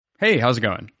Hey, how's it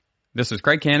going? This is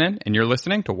Craig Cannon, and you're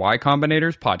listening to Y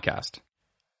Combinator's podcast.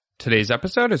 Today's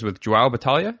episode is with Joao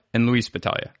Batalha and Luis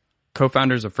Batalha,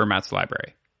 co-founders of Fermat's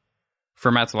Library.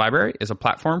 Fermat's Library is a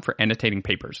platform for annotating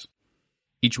papers.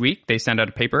 Each week, they send out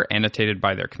a paper annotated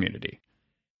by their community.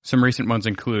 Some recent ones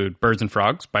include Birds and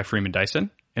Frogs by Freeman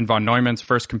Dyson and von Neumann's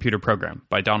First Computer Program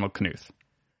by Donald Knuth.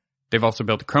 They've also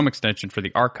built a Chrome extension for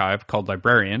the archive called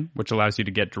Librarian, which allows you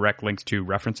to get direct links to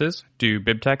references, do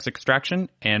BibTeX extraction,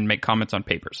 and make comments on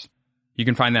papers. You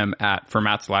can find them at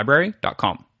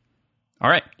fermatslibrary.com. All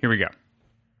right, here we go.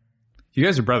 You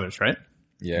guys are brothers, right?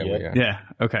 Yeah, we are. Yeah,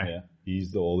 okay. Yeah,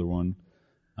 he's the older one.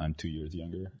 I'm 2 years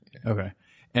younger. Okay.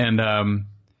 And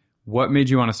what made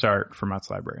you want to start Fermat's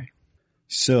Library?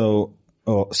 So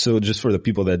just for the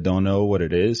people that don't know what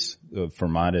it is,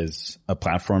 Fermat is a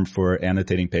platform for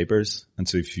annotating papers. And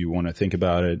so if you want to think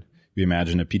about it, you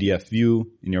imagine a PDF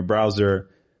view in your browser,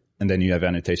 and then you have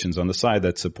annotations on the side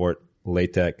that support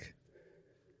LaTeX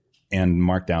and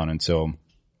Markdown. And so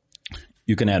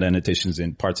you can add annotations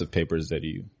in parts of papers that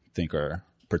you think are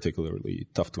particularly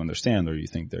tough to understand, or you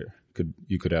think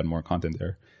you could add more content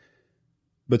there.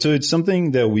 But so it's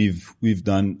something that we've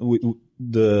done.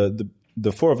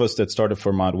 The four of us that started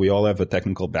Fermat, we all have a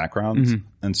technical background. Mm-hmm.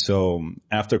 And so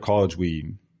after college,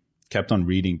 we kept on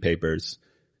reading papers.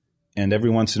 And every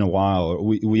once in a while,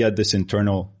 we had this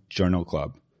internal journal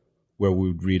club where we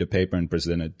would read a paper and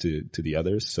present it to the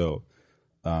others. So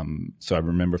I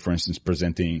remember, for instance,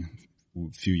 presenting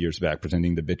a few years back,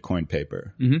 presenting the Bitcoin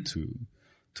paper to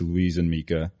Luis and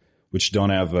Mika, which don't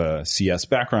have a CS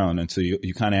background. And so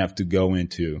you kind of have to go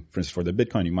into, for instance, for the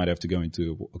Bitcoin, you might have to go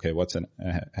into, okay, what's a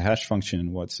hash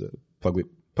function? What's a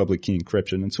public key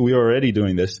encryption? And so we were already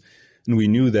doing this, and we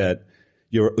knew that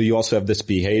you also have this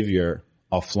behavior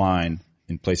offline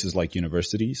in places like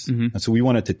universities. Mm-hmm. And so we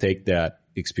wanted to take that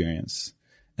experience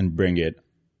and bring it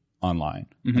online.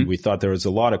 Mm-hmm. And we thought there was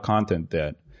a lot of content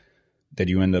that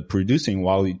you end up producing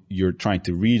while you're trying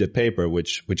to read a paper,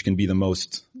 which can be the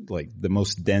most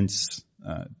dense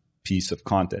piece of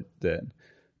content that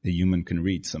the human can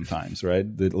read sometimes, right?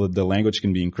 The language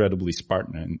can be incredibly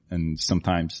Spartan, and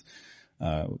sometimes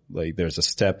there's a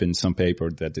step in some paper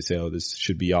that they say, oh, this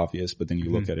should be obvious, but then you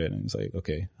look at it and it's like,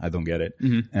 okay, I don't get it.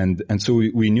 Mm-hmm. And so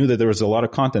we knew that there was a lot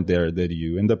of content there that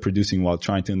you end up producing while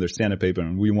trying to understand a paper,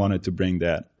 and we wanted to bring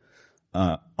that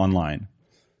online.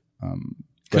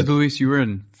 Because Luis, you were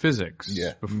in physics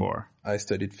before. I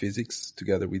studied physics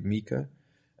together with Mika,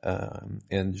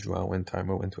 and Joao and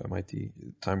Timer went to MIT.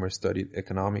 Timer studied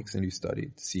economics, and you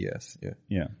studied CS.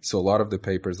 Yeah. So a lot of the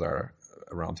papers are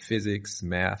around physics,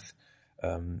 math,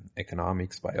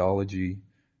 economics, biology,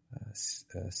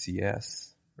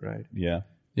 CS, right? Yeah.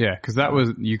 Yeah, because that was,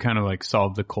 you kind of like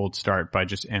solved the cold start by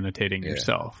just annotating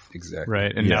yourself. Exactly.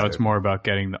 Right? And now it's more about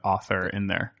getting the author in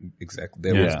there. Exactly.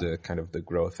 That was the kind of the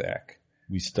growth hack.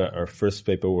 Our first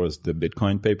paper was the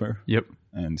Bitcoin paper. Yep.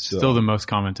 And so, still the most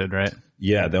commented, right?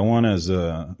 Yeah, that one has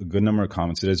a good number of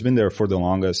comments. It has been there for the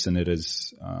longest, and it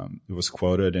was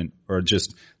quoted,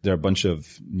 there are a bunch of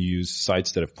news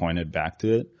sites that have pointed back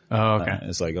to it. Oh, okay.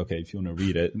 It's like, okay, if you want to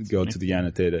read it, go to the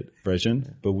annotated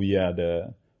version. But we had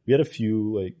a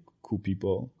few like cool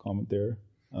people comment there.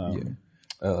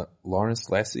 Lawrence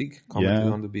Lessig commented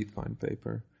on the Bitcoin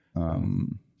paper.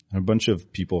 A bunch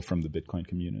of people from the Bitcoin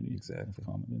community have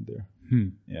commented there.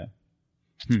 Yeah.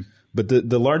 But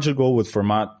the larger goal with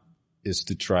Fermat is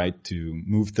to try to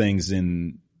move things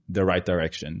in the right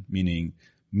direction, meaning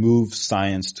move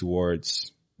science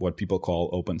towards what people call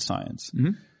open science.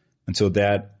 Mm-hmm. And so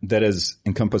that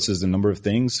encompasses a number of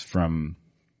things, from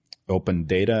open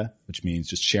data, which means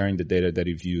just sharing the data that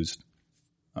you've used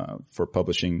for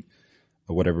publishing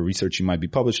whatever research you might be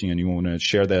publishing, and you want to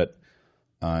share that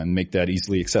and make that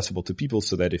easily accessible to people,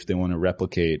 so that if they want to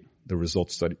replicate the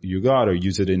results that you got or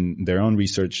use it in their own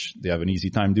research, they have an easy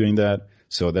time doing that.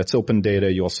 So that's open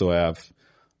data. You also have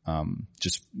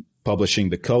just publishing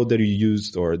the code that you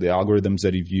used or the algorithms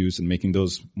that you've used and making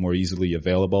those more easily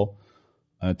available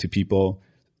to people.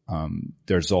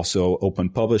 There's also open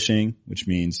publishing, which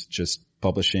means just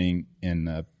publishing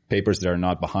in papers that are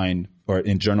not behind, or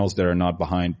in journals that are not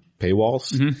behind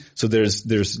paywalls. Mm-hmm. So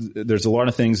there's a lot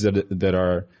of things that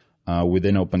are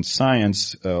within open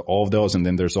science, all of those. And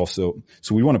then there's also,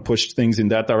 so we want to push things in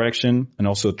that direction, and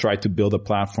also try to build a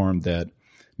platform that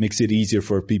makes it easier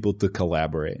for people to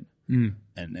collaborate. Mm.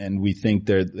 And we think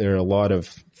there are a lot of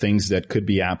things that could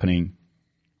be happening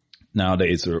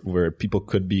nowadays where people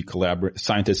could be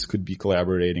scientists could be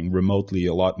collaborating remotely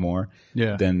a lot more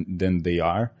than they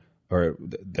are, or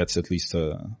that's at least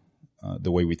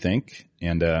the way we think.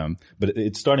 And but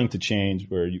it's starting to change,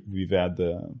 where we've had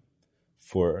the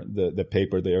for the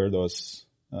paper there. Those,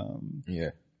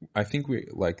 yeah. I think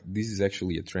this is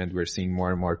actually a trend. We're seeing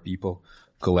more and more people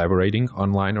collaborating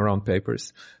online around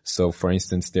papers. So for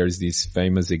instance, there's this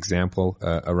famous example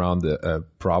around a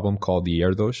problem called the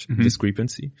Erdős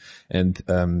discrepancy. And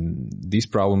this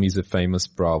problem is a famous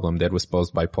problem that was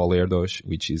posed by Paul Erdős,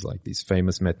 which is like this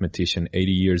famous mathematician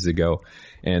 80 years ago.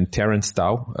 And Terence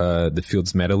Tao, the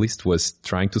Fields medalist, was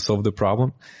trying to solve the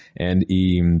problem. And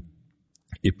he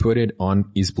put it on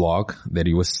his blog that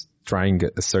he was trying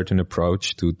a certain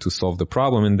approach to solve the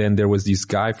problem. And then there was this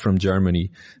guy from Germany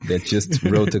that just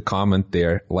wrote a comment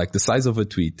there, like the size of a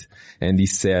tweet. And he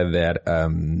said that,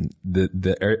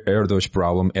 the Erdős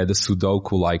problem had a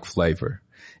Sudoku-like flavor.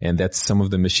 And that some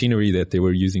of the machinery that they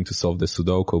were using to solve the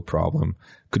Sudoku problem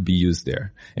could be used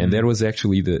there. And that was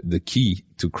actually the key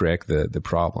to crack the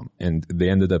problem. And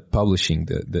they ended up publishing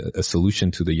a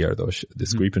solution to the Erdős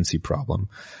discrepancy problem,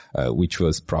 which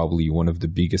was probably one of the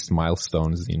biggest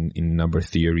milestones in number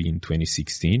theory in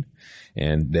 2016.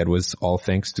 And that was all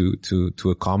thanks to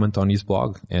a comment on his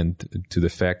blog and to the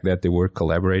fact that they were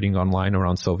collaborating online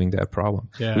around solving that problem,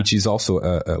 which is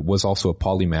also was also a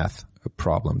polymath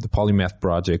problem. The Polymath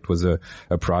project was a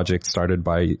project started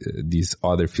by these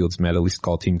other Fields medalists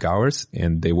called Tim Gowers,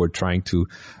 and they were trying to,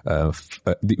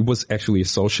 it was actually a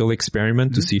social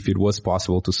experiment to see if it was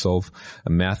possible to solve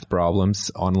math problems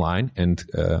online and,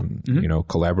 you know,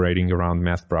 collaborating around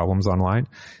math problems online.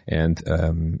 And,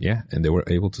 and they were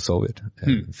able to solve it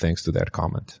thanks to that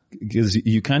comment. Because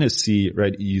you kind of see,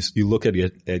 right, you look at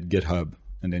it at GitHub,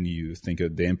 and then you think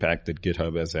of the impact that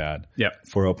GitHub has had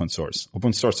for open source.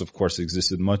 Open source, of course,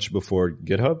 existed much before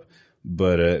GitHub,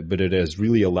 but it has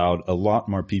really allowed a lot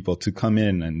more people to come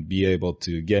in and be able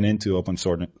to get into open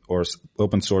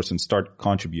source and start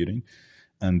contributing.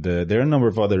 And there are a number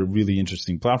of other really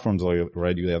interesting platforms, like,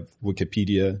 right? You have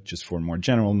Wikipedia just for more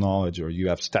general knowledge, or you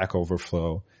have Stack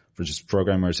Overflow for just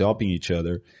programmers helping each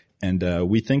other. And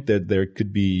we think that there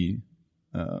could be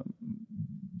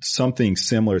something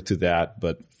similar to that,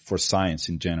 but for science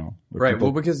in general. Right.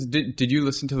 Well, because did you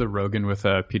listen to the Rogan with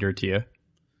Peter Attia?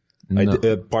 No. I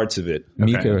did, parts of it.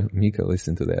 Okay. Mika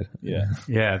listened to that. Yeah.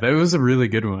 Yeah, that was a really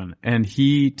good one. And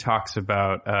he talks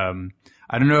about,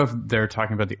 I don't know if they're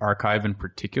talking about the archive in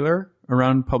particular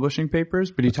around publishing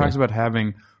papers, but he talks about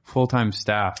having full-time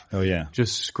staff. Oh, yeah.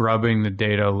 Just scrubbing the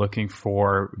data, looking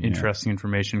for interesting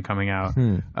information coming out.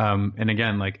 And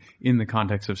again, like in the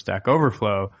context of Stack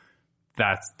Overflow,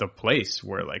 that's the place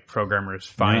where like programmers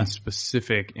find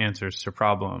specific answers to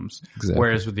problems. Exactly.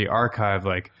 Whereas with the archive,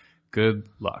 like, good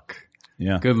luck.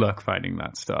 Yeah. Good luck finding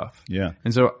that stuff. Yeah.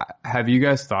 And so have you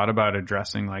guys thought about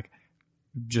addressing like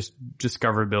just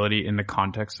discoverability in the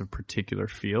context of particular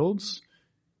fields?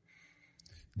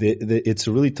 It's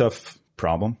a really tough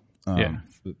problem.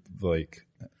 Like,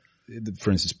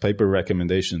 for instance, paper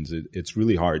recommendations, it's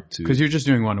really hard to... Because you're just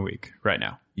doing one a week right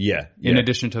now. Yeah. In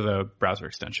addition to the browser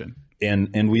extension.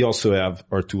 And we also have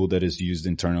our tool that is used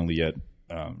internally at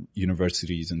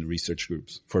universities and research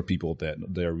groups for people that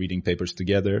they're reading papers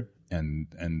together and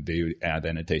they add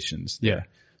annotations there.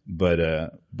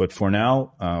 But for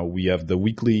now, we have the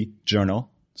weekly journal.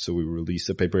 So we release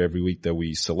a paper every week that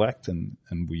we select and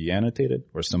we annotate it,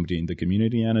 or somebody in the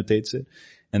community annotates it.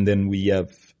 And then we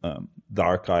have the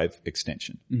archive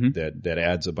extension that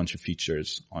adds a bunch of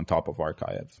features on top of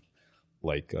archive,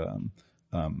 like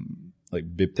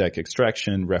BibTeX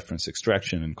extraction, reference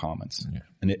extraction, and comments.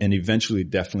 Yeah. And eventually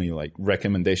definitely like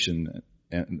recommendation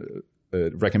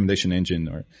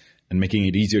engine and making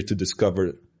it easier to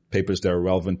discover papers that are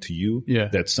relevant to you. Yeah.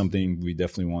 That's something we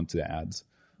definitely want to add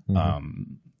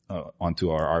onto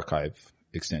our archive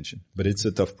extension. But it's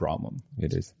a tough problem.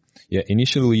 It is. Yeah,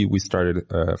 initially we started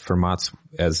Fermats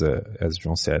as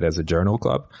João said, as a journal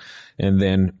club. And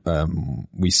then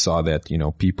we saw that, you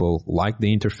know, people liked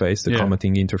the interface, the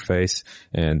commenting interface,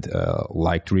 and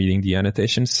liked reading the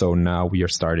annotations. So now we are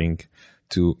starting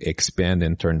to expand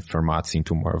and turn Fermats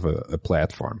into more of a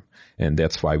platform. And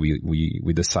that's why we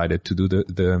decided to do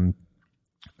the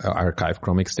Archive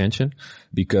Chrome extension,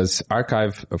 because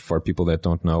Archive, for people that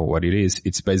don't know what it is,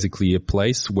 it's basically a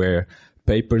place where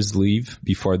papers live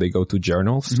before they go to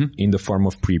journals in the form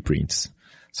of preprints.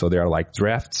 So they are like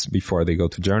drafts before they go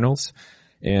to journals.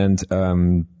 And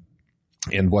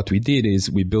what we did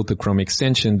is we built a Chrome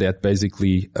extension that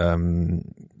basically,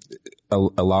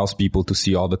 allows people to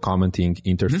see all the commenting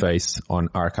interface on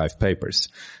archive papers.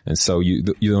 And so you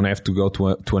don't have to go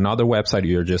to another website.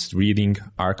 You're just reading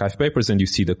archive papers and you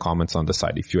see the comments on the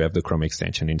site if you have the Chrome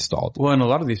extension installed. Well, and a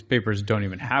lot of these papers don't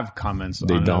even have comments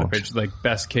they on don't. the page. Like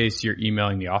best case, you're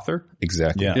emailing the author.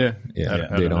 Exactly. Yeah.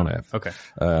 They don't have. Okay.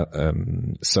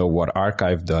 So what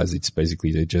Archive does, it's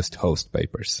basically they just host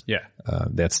papers. Yeah.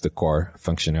 That's the core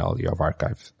functionality of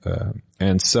Archive.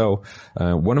 And so,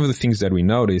 one of the things that we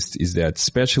noticed is that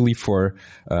especially for,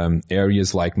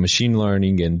 areas like machine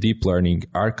learning and deep learning,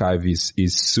 Archive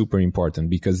is super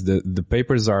important because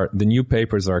the new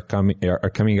papers are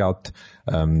coming out,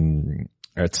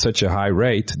 at such a high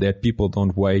rate that people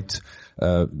don't wait,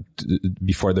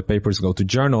 before the papers go to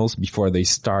journals, before they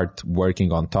start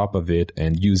working on top of it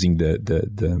and using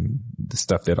the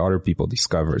stuff that other people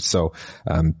discover. So,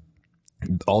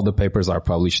 all the papers are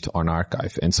published on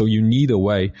Archive. And so you need a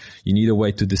way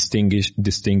to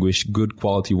distinguish good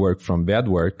quality work from bad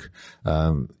work.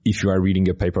 If you are reading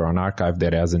a paper on Archive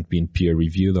that hasn't been peer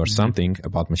reviewed or something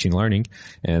about machine learning.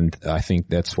 And I think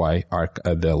that's why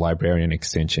the librarian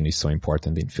extension is so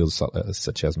important in fields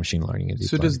such as machine learning and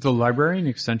deep learning. Does the librarian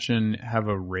extension have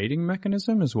a rating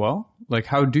mechanism as well? Like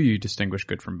how do you distinguish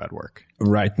good from bad work?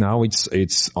 Right now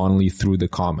it's only through the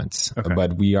comments,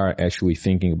 but we are actually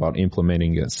thinking about implementing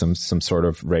some sort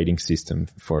of rating system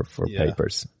for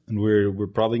papers. And we're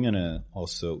probably gonna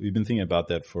we've been thinking about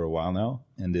that for a while now,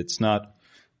 and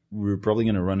we're probably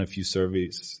gonna run a few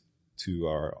surveys to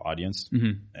our audience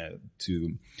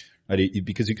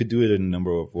because you could do it in a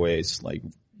number of ways. Like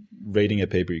rating a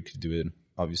paper, you could do it.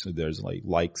 Obviously, there's like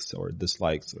likes or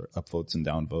dislikes or upvotes and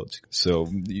downvotes. So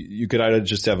you could either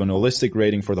just have an holistic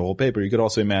rating for the whole paper. You could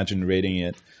also imagine rating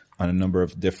it on a number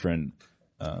of different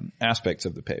aspects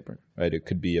of the paper, right? It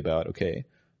could be about, okay,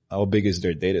 how big is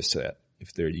their data set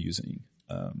if they're using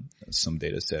some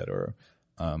data set, or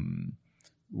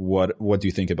what do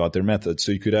you think about their method?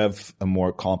 So you could have a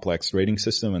more complex rating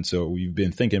system. And so we've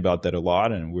been thinking about that a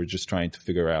lot, and we're just trying to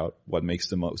figure out what makes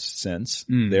the most sense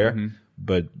there.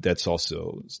 But that's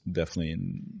also definitely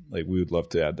we would love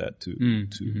to add that to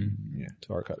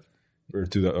Archive, or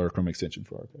to our Chrome extension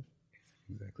for Archive.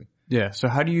 Exactly. Yeah. So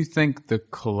how do you think the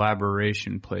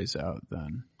collaboration plays out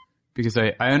then? Because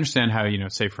I understand how,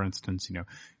 say for instance,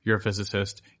 you're a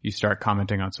physicist, you start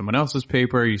commenting on someone else's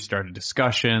paper, you start a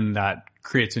discussion that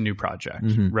creates a new project,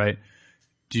 right?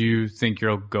 Do you think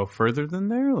you'll go further than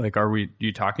there? Like,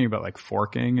 you talking about like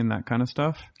forking and that kind of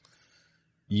stuff?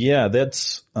 Yeah,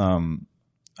 that's,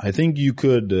 I think you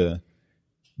could,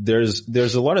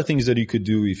 there's a lot of things that you could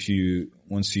do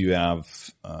once you have,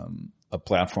 a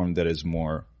platform that is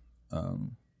more,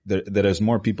 that has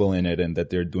more people in it and that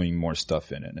they're doing more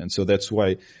stuff in it. And so that's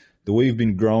why the way we've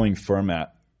been growing Fermat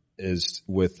is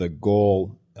with a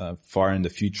goal, far in the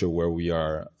future where we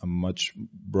are a much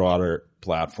broader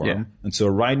platform. Yeah. And so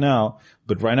right now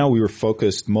we were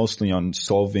focused mostly on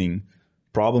solving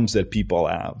problems that people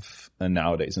have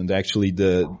nowadays. And actually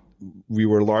we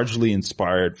were largely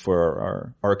inspired for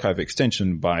our Archive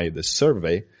extension by the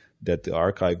survey that the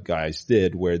Archive guys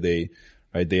did, where they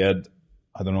had,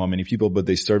 I don't know how many people, but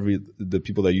they surveyed the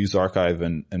people that use Archive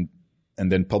and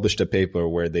then published a paper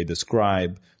where they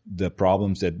describe the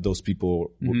problems that those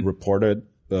people reported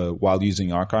while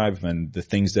using Archive, and the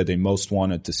things that they most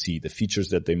wanted to see, the features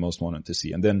that they most wanted to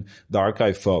see. And then the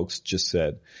Archive folks just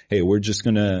said, hey,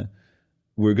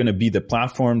 we're gonna be the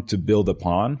platform to build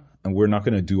upon, and we're not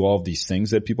gonna do all of these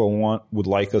things that people would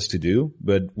like us to do,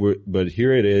 but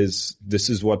here it is. This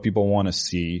is what people want to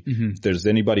see. If there's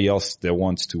anybody else that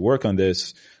wants to work on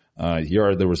this, here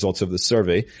are the results of the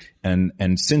survey.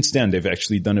 And since then, they've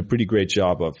actually done a pretty great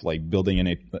job of like building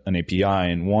an API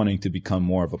and wanting to become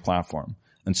more of a platform.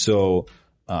 And so,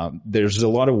 there's a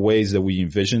lot of ways that we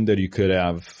envision that you could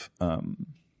have,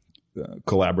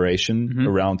 collaboration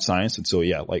around science. And so,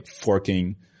 yeah, like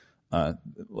forking a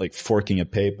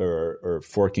paper or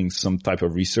forking some type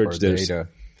of research. Or data.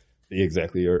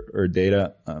 Exactly. Or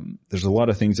data. There's a lot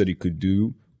of things that you could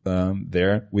do,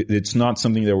 there. It's not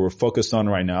something that we're focused on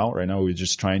right now. Right now, we're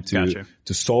just trying to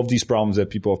solve these problems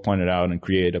that people have pointed out and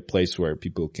create a place where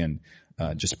people can,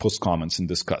 just post comments and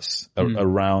discuss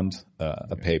around,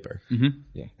 a paper.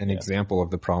 Yeah. An example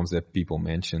of the problems that people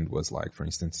mentioned was like, for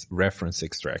instance, reference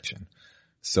extraction.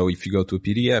 So if you go to a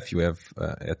PDF, you have,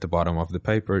 at the bottom of the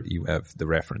paper, you have the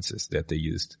references that they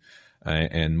used.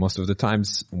 And most of the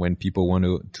times when people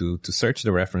want to search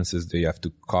the references, they have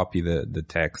to copy the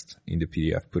text in the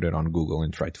PDF, put it on Google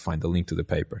and try to find the link to the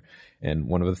paper. And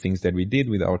one of the things that we did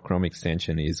with our Chrome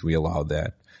extension is we allow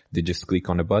that They just click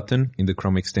on a button in the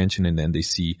Chrome extension, and then they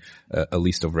see a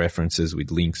list of references with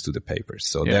links to the papers.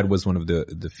 So that was one of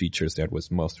the features that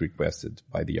was most requested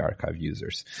by the archive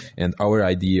users. Yeah. And our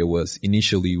idea was,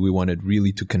 initially we wanted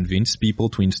really to convince people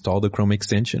to install the Chrome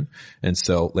extension. And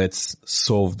so let's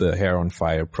solve the hair on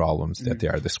fire problems that they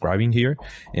are describing here.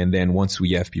 And then once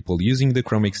we have people using the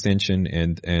Chrome extension,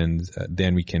 and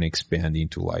then we can expand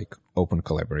into like open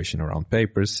collaboration around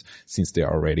papers, since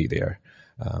they're already there.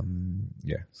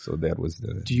 So that was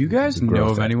the. Do you guys know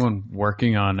of anyone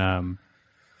working on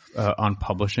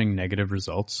publishing negative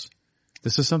results?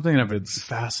 This is something I've been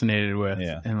fascinated with.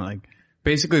 Yeah. And like,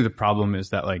 basically the problem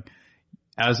is that like,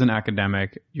 as an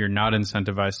academic, you're not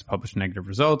incentivized to publish negative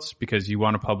results because you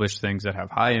want to publish things that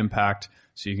have high impact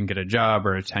so you can get a job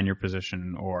or a tenure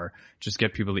position or just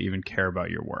get people to even care about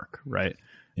your work, right?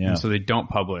 Yeah. And so they don't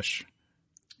publish.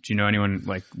 Do you know anyone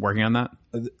like working on that?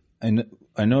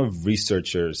 I know of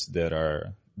researchers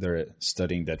they're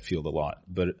studying that field a lot,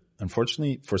 but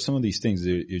unfortunately for some of these things,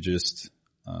 you just,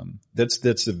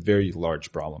 that's a very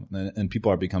large problem, and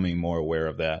people are becoming more aware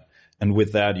of that. And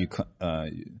with that, you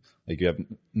have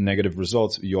negative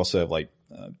results. You also have like,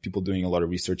 people doing a lot of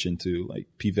research into like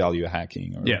p-value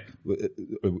hacking or, you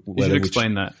should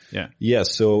explain that. Yeah. Yeah.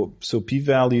 So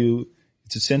p-value,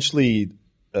 it's essentially,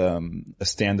 a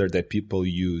standard that people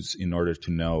use in order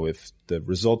to know if the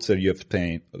results that you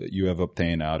have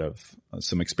obtained out of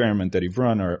some experiment that you've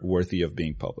run are worthy of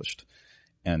being published.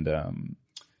 And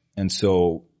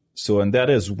that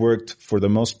has worked for the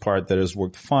most part. That has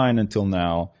worked fine until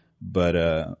now, but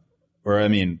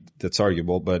that's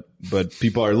arguable, but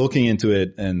people are looking into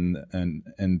it and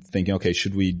thinking, okay,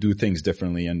 should we do things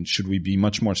differently? And should we be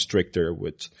much more stricter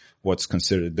with what's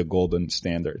considered the golden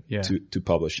standard to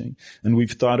publishing? And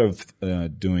we've thought of,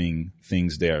 doing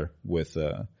things there with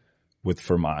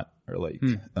Fermat, or like,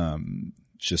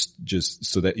 just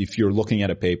so that if you're looking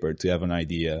at a paper to have an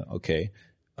idea, okay,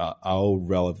 how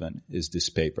relevant is this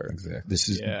paper? Exactly. This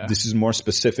is more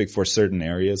specific for certain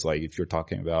areas. Like if you're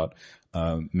talking about,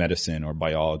 medicine or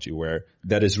biology, where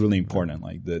that is really important,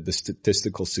 like the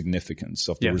statistical significance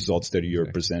of the results that you're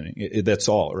presenting. That's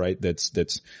all, right? That's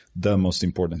the most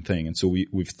important thing. And so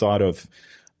we've thought of,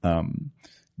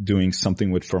 doing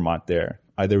something with Fermat there,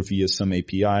 either via some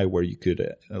API where you could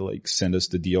like send us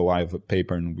the DOI of a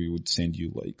paper and we would send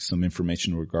you like some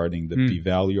information regarding the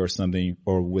p-value or something,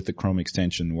 or with the Chrome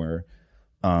extension where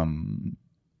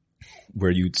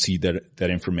you'd see that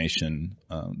information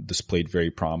displayed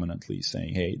very prominently,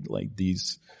 saying, hey, like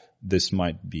there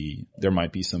might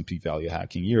be some p-value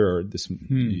hacking here, or this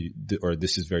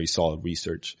is very solid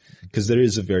research. Because there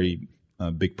is a very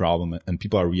big problem, and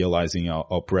people are realizing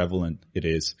how prevalent it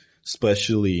is,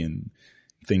 especially in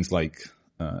things like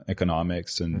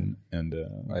economics and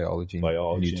biology,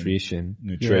 nutrition.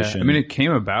 Yeah. I mean, it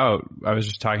came about. I was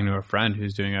just talking to a friend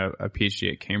who's doing a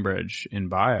PhD at Cambridge in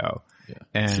bio. Yeah,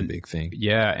 and it's a big thing.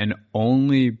 Yeah, and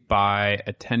only by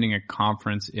attending a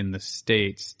conference in the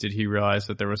States did he realize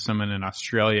that there was someone in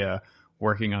Australia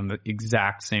working on the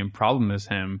exact same problem as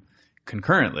him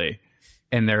concurrently,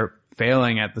 and they're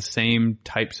failing at the same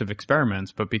types of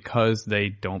experiments, but because they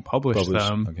don't publish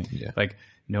them, like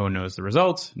no one knows the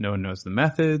results, no one knows the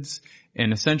methods,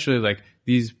 and essentially like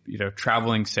these,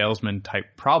 traveling salesman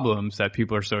type problems that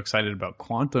people are so excited about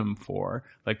quantum for,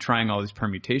 like trying all these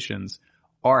permutations,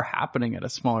 are happening at a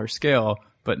smaller scale,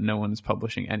 but no one's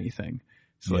publishing anything.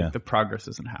 So like the progress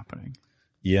isn't happening.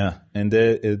 Yeah. And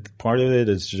part of it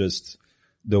is just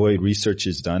the way research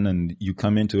is done, and you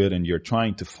come into it and you're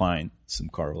trying to find some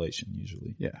correlation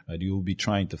usually. Yeah. Right? You will be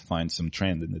trying to find some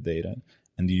trend in the data,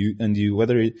 and you are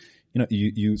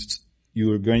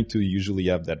going to usually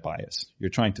have that bias.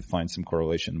 You're trying to find some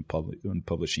correlation in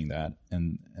publishing that.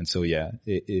 And so,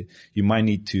 you might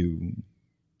need to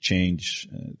change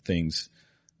things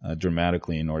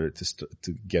dramatically in order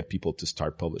to get people to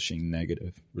start publishing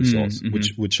negative results,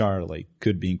 which are like,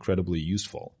 could be incredibly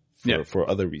useful for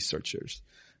other researchers.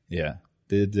 Yeah.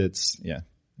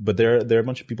 But there are a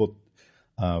bunch of people,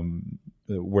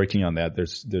 working on that.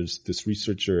 There's this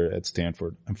researcher at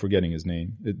Stanford. I'm forgetting his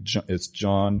name. It's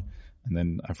John, and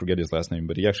then I forget his last name,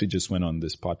 but he actually just went on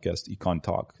this podcast, Econ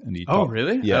Talk. And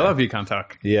really? Yeah. I love Econ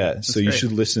Talk. Yeah. That's so great. You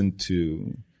should listen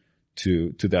to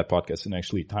that podcast. And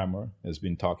actually Timur has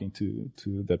been talking to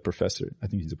that professor. I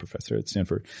think he's a professor at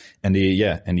Stanford. And he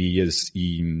has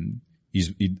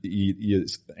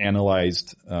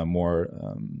analyzed more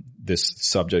this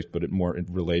subject, but more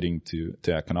relating to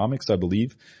economics, I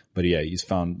believe. But he's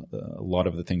found a lot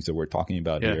of the things that we're talking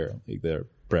about here, like they're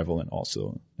prevalent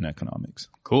also in economics.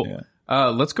 Cool. Yeah.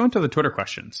 Let's go into the Twitter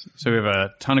questions. So we have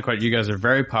a ton of questions. You guys are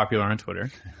very popular on Twitter.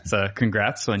 So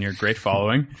congrats on your great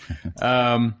following.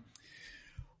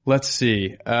 Let's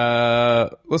see.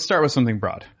 Let's start with something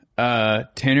broad.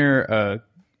 Tanner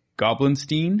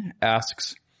Goblinstein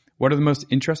asks, what are the most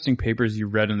interesting papers you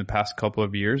read in the past couple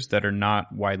of years that are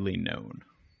not widely known?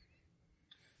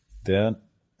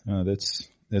 That's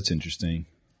interesting.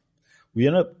 I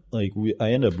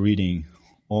end up reading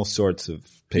all sorts of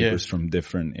papers from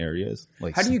different areas.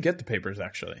 Like, how do you get the papers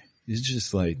actually? It's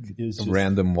just like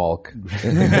random walk.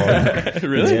 Really?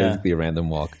 It's basically a random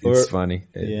walk. It's funny.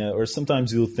 Yeah. Or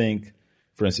sometimes you'll think,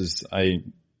 for instance, I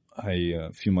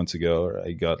a few months ago,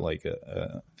 I got like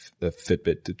a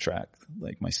Fitbit to track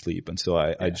like my sleep. And so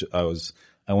I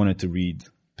wanted to read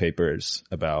papers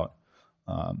about,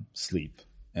 sleep.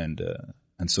 And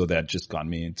so that just got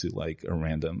me into like a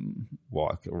random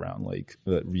walk around like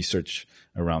research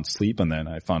around sleep. And then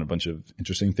I found a bunch of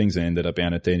interesting things. I ended up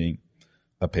annotating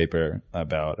a paper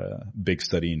about a big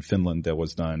study in Finland that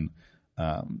was done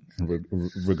in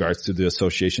regards to the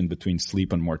association between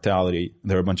sleep and mortality.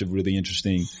 There are a bunch of really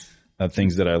interesting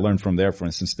things that I learned from there. For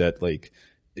instance, that like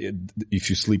if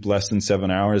you sleep less than 7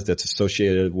 hours, that's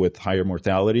associated with higher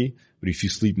mortality. But if you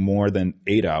sleep more than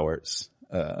 8 hours,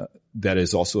 that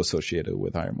is also associated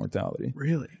with higher mortality.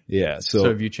 Really? Yeah. So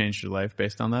have you changed your life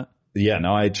based on that? Yeah,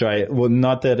 no, I try. Well,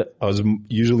 not that I was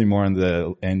usually more on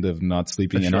the end of not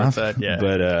sleeping enough. But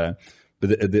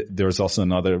there was also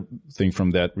another thing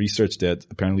from that research that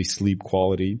apparently sleep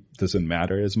quality doesn't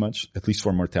matter as much, at least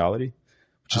for mortality,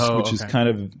 which is kind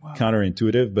of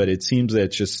counterintuitive. But it seems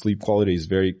that just sleep quality is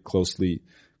very closely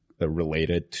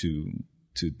related to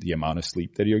the amount of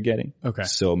sleep that you're getting. Okay.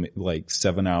 So like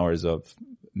 7 hours of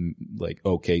like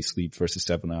okay sleep versus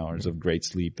 7 hours of great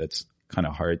sleep, that's kind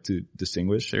of hard to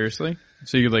distinguish. Seriously?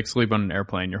 So you like sleep on an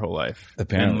airplane your whole life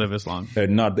apparently, and live as long?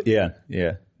 Yeah.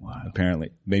 Wow. Apparently.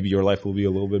 Maybe your life will be a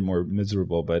little bit more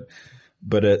miserable, but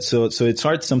so it's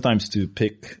hard sometimes to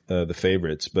pick the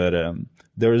favorites, but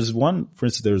there's one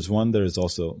that is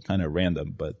also kind of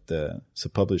random, but it's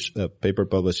a paper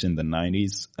published in the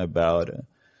 90s about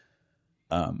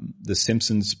the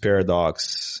Simpsons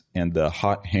paradox and the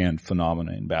hot hand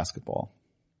phenomena in basketball.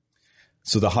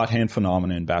 So the hot hand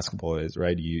phenomena in basketball is,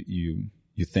 right, you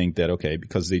think that, okay,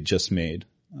 because they just made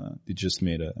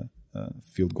a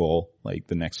field goal, like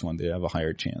the next one, they have a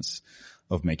higher chance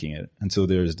of making it. And so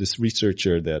there's this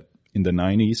researcher that in the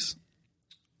 90s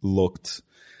looked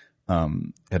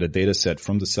at a data set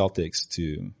from the Celtics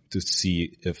to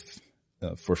see if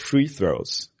for free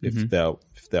throws, if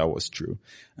that was true.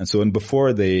 And so, and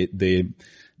before they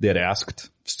had asked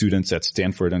students at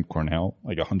Stanford and Cornell,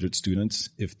 like 100 students,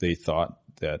 if they thought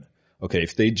that, okay,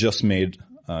 if they just made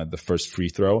the first free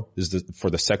throw, for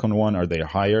the second one, are they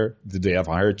higher? Did they have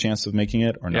a higher chance of making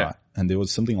it or not? And there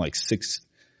was something like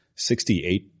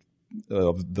 68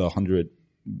 of the 100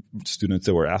 students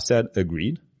that were asked that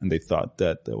agreed, and they thought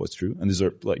that was true. And these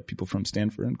are like people from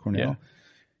Stanford and Cornell. Yeah.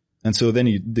 And so then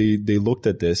they looked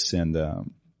at this and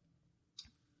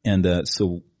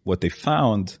so what they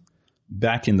found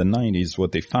back in the 90s,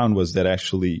 what they found was that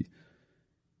actually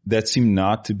that seemed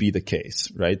not to be the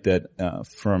case, right? That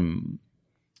from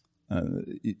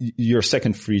your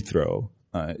second free throw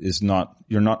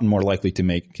you're not more likely to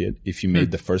make it if you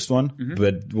made the first one. Mm-hmm.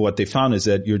 But what they found is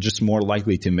that you're just more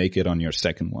likely to make it on your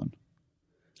second one.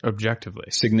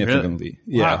 Objectively. Significantly.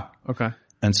 Really? Yeah. Wow. Okay.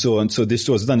 And so this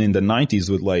was done in the 90s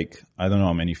with like, I don't know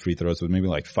how many free throws, but maybe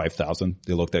like 5,000.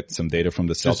 They looked at some data from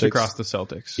the Celtics. Just across the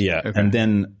Celtics. Yeah. Okay. And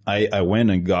then I went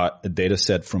and got a data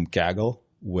set from Kaggle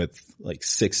with like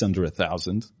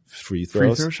 600,000 free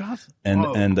throws. Free throw shots?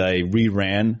 And I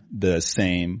reran the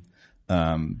same,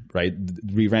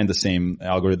 reran the same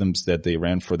algorithms that they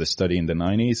ran for the study in the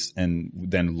 90s and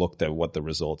then looked at what the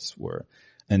results were.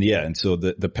 And so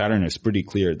the pattern is pretty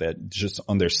clear that just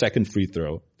on their second free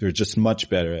throw, they're just much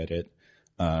better at it,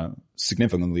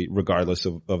 significantly, regardless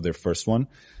of their first one.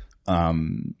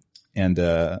 It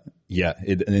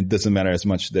doesn't matter as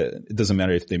much it doesn't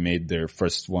matter if they made their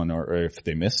first one or if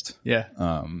they missed. Yeah.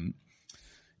 And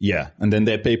then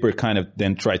that paper kind of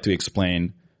then tried to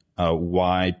explain,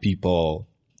 why people,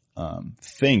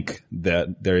 think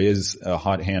that there is a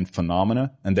hot hand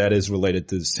phenomena, and that is related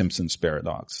to the Simpsons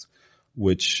paradox.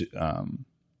 Which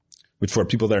for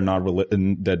people that are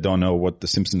that don't know what the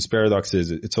Simpsons paradox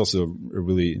is, it's also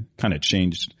really kind of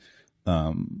changed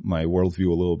my worldview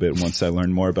a little bit once I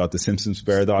learned more about the Simpsons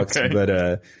paradox.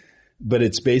 Okay. But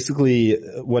it's basically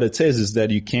what it says is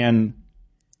that you can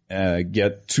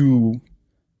get two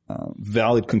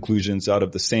valid conclusions out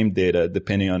of the same data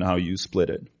depending on how you split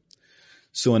it.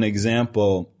 So an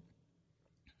example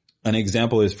an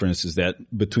example is, for instance, that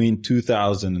between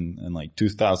 2000 and like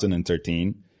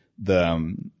 2013,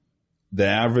 the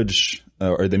average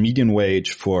or the median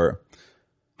wage for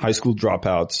high school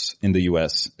dropouts in the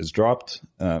U.S. has dropped.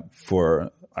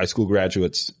 For high school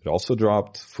graduates, it also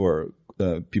dropped. For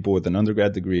people with an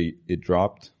undergrad degree, it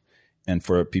dropped. And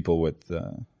for people with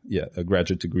a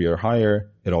graduate degree or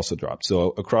higher, it also dropped.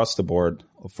 So across the board,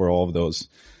 for all of those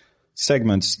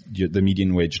segments, the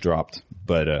median wage dropped.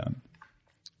 But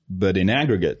in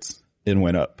aggregate, it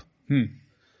went up.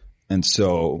 And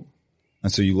so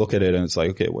you look at it and it's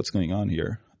like, okay, what's going on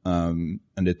here? And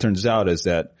it turns out is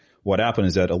that what happened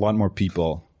is that a lot more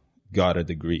people got a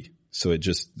degree. So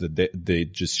they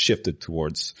just shifted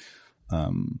towards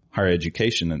higher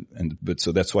education, but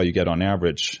so that's why you get on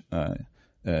average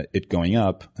it going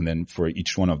up, and then for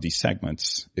each one of these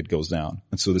segments it goes down.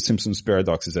 And so the Simpsons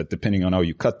paradox is that depending on how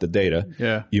you cut the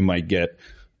data, you might get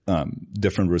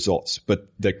different results. But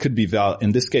that could be valid.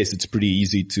 In this case, it's pretty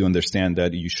easy to understand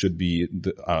that you should be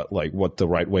what's the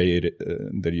right way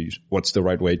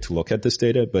to look at this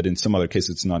data. But in some other cases,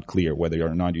 it's not clear whether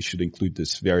or not you should include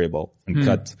this variable and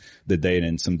cut the data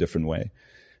in some different way.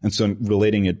 And so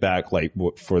relating it back, like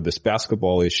for this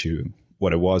basketball issue,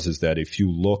 what it was is that if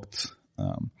you looked,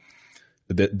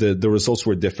 the results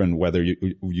were different whether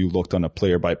you looked on a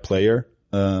player by player,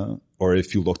 or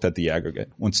if you looked at the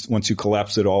aggregate. Once you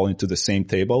collapse it all into the same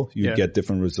table, you get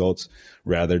different results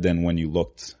rather than when you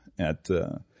looked at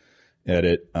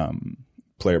it,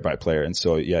 player by player. And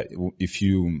so, if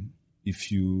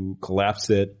you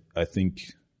collapse it, I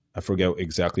forget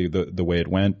exactly the way it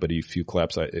went, but if you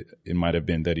collapse it might have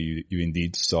been that you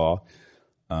indeed saw,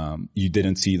 you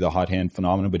didn't see the hot hand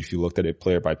phenomenon, but if you looked at it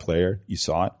player by player, you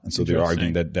saw it. And so they're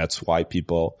arguing that that's why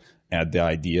people add the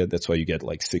idea. That's why you get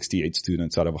like 68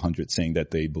 students out of 100 saying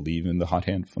that they believe in the hot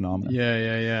hand phenomenon.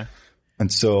 Yeah.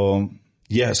 And so,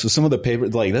 so some of the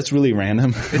papers, like, that's really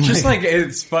random. It's just like,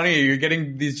 it's funny. You're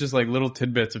getting these just like little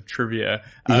tidbits of trivia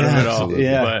out of it all. Absolutely.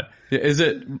 Yeah. But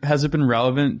has it been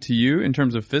relevant to you in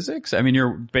terms of physics? I mean,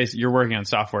 you're working on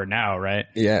software now, right?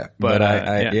 Yeah. But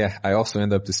I also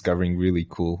end up discovering really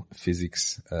cool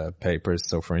physics, papers.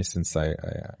 So for instance,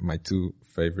 my two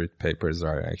favorite papers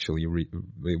are actually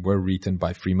were written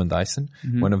by Freeman Dyson.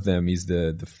 Mm-hmm. One of them is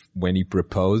when he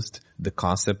proposed the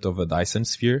concept of a Dyson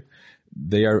sphere.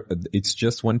 It's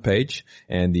just one page,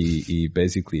 and he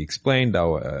basically explained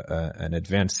how an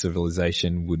advanced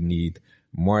civilization would need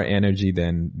more energy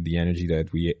than the energy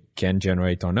that we can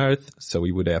generate on Earth. So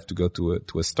we would have to go to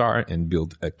a star and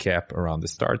build a cap around the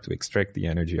star to extract the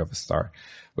energy of a star.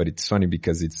 But it's funny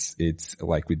because it's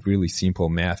like with really simple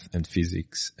math and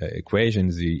physics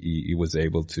equations, he was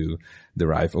able to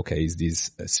derive, okay, is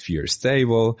this sphere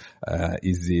stable?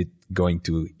 Is it going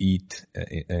to eat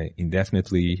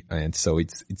indefinitely? And so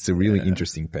it's a really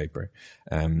interesting paper.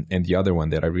 And the other one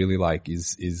that I really like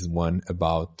is one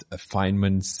about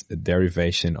Feynman's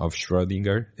derivation of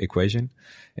Schrödinger equation,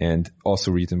 and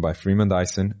also written by Freeman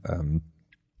Dyson.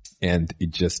 And it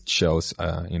just shows,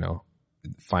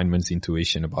 Feynman's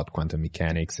intuition about quantum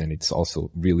mechanics, and it's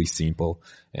also really simple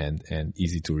and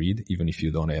easy to read, even if you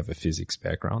don't have a physics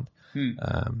background.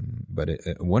 But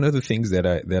one of the things that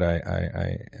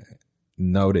I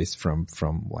noticed from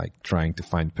like trying to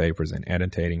find papers and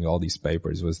annotating all these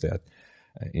papers was that,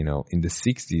 in the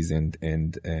 60s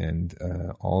and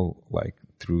all like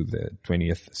through the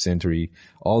 20th century,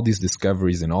 all these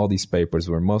discoveries and all these papers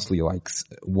were mostly like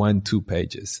 1-2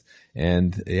 pages.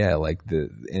 And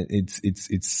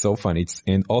it's so fun.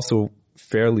 And also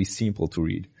fairly simple to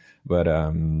read. But,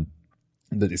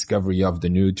 the discovery of the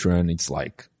neutron, it's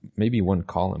like maybe one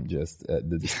column, just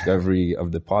the discovery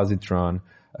of the positron,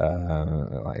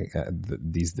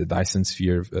 the Dyson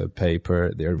sphere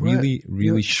paper. They're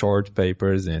really short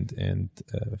papers and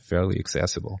fairly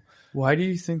accessible. Why do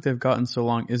you think they've gotten so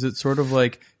long? Is it sort of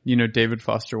like, David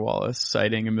Foster Wallace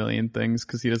citing a million things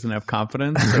because he doesn't have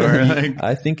confidence? Or like...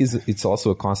 I think it's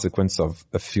also a consequence of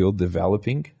a field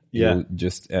developing. Yeah. You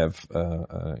just have,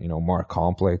 more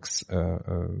complex,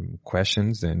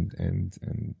 questions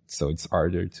and so it's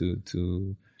harder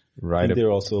to write. I think they're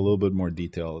also a little bit more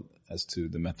detailed as to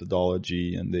the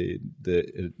methodology, and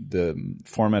the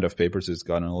format of papers has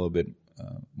gotten a little bit,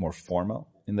 more formal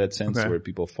in that sense, where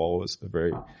people follow a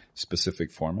very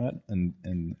specific format.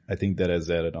 And I think that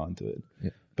has added on to it.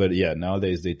 Yeah. But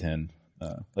nowadays they tend,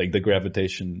 like the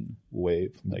gravitation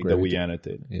wave, that we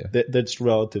annotate. Yeah. That's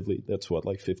what,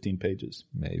 like 15 pages?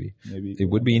 Maybe. It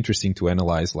would be interesting to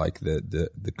analyze like the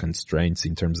constraints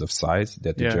in terms of size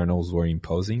that the journals were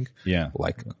imposing. Yeah.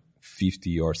 Like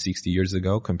 50 or 60 years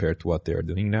ago compared to what they're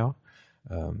doing now.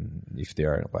 if they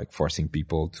are like forcing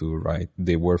people to write,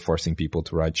 they were forcing people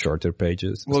to write shorter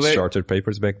papers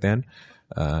back then.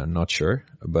 Not sure,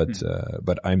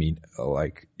 but I mean,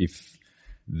 like if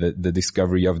the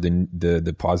discovery of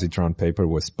the positron paper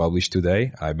was published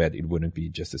today, I bet it wouldn't be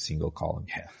just a single column.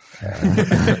 Yeah.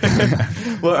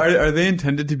 Well, are they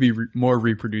intended to be more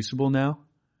reproducible now?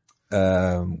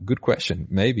 Good question.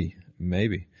 Maybe.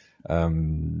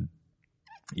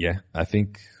 Yeah, I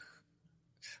think,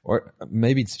 or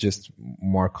maybe it's just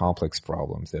more complex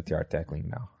problems that they are tackling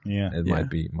now. Yeah. It might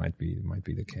be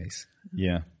the case.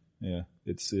 Yeah. Yeah.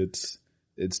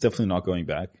 It's definitely not going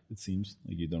back. It seems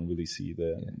like you don't really see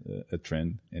a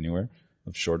trend anywhere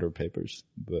of shorter papers,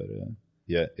 but,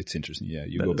 yeah, it's interesting. Yeah.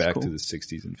 You go back to the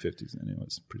 60s and 50s and it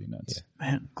was pretty nuts.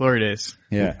 Yeah. Man, glory days.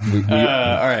 Yeah.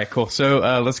 All right, cool. So,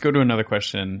 let's go to another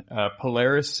question.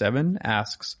 Polaris7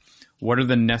 asks, what are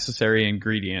the necessary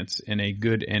ingredients in a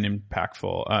good and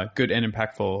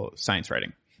impactful science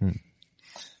writing?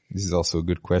 This is also a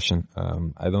good question.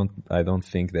 I don't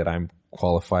think that I'm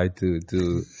qualified to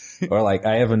or like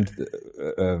I haven't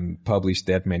published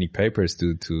that many papers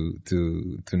to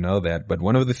know that. But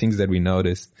one of the things that we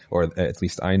noticed, or at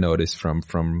least I noticed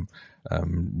from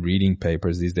reading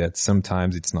papers, is that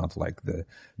sometimes it's not like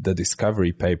the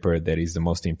discovery paper that is the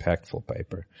most impactful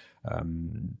paper.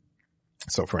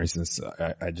 So for instance,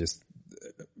 I just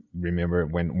remember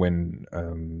when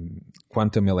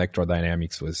quantum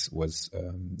electrodynamics was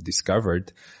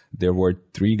discovered, there were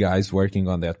 3 guys working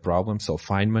on that problem. So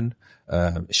Feynman,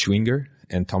 Schwinger,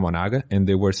 and Tomonaga, and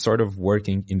they were sort of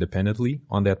working independently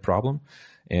on that problem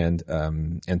and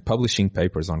publishing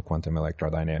papers on quantum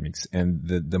electrodynamics. And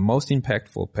the most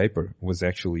impactful paper was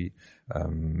actually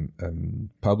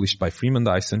published by Freeman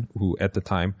Dyson, who at the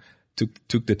time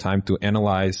took the time to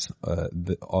analyze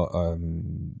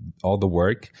all the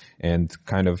work and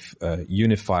kind of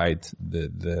unified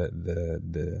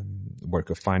the work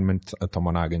of Feynman,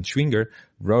 Tomonaga, and Schwinger,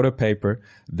 wrote a paper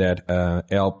that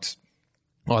helped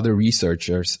other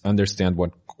researchers understand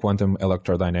what quantum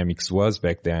electrodynamics was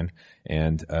back then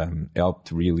and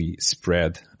helped really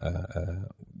spread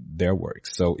their work.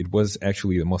 So it was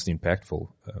actually the most impactful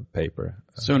paper.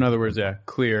 So in other words, yeah,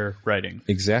 clear writing.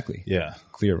 Exactly. Yeah.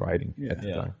 Clear writing at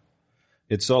the time.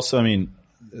 It's also, I mean,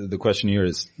 the question here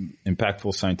is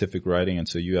impactful scientific writing. And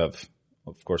so you have,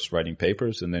 of course, writing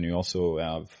papers, and then you also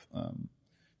have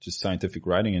just scientific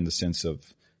writing in the sense of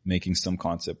making some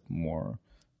concept more,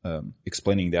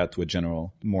 explaining that to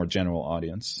a more general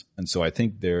audience. And so I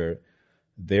think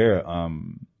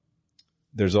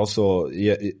there's also,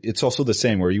 it's also the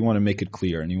same where you want to make it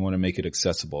clear and you want to make it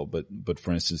accessible. But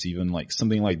for instance, even like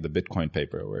something like the Bitcoin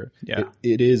paper where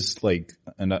it is like,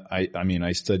 and I mean,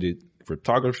 I studied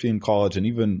cryptography in college, and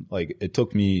even like it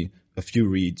took me a few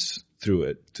reads through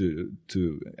it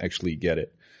to actually get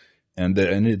it. And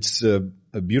it's a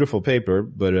beautiful paper,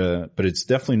 but it's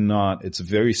definitely not, it's a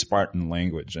very Spartan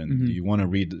language, and you want to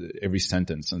read every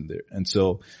sentence in there. And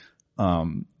so,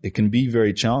 it can be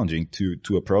very challenging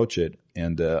to approach it.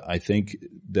 And, I think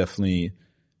definitely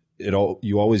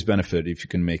you always benefit if you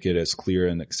can make it as clear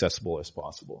and accessible as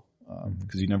possible.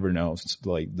 Cause you never know,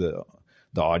 like the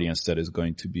audience that is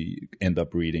going to end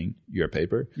up reading your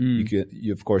paper.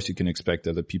 Of course you can expect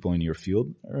that the people in your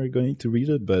field are going to read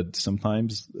it, but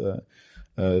sometimes,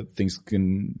 things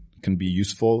can be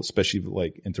useful, especially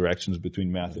like interactions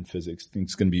between math and physics.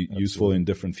 Things can be useful in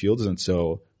different fields. And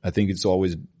so I think it's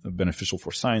always beneficial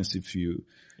for science if you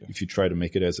try to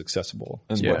make it as accessible.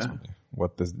 And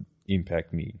what does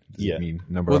impact mean? Does it mean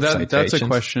number of citations? That's a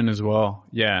question as well.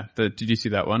 Yeah. Did you see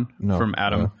that one? No, from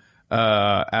Adam?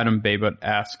 No. Adam Babut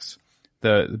asks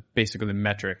basically the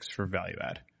metrics for value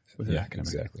add.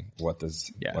 Exactly. What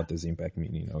does impact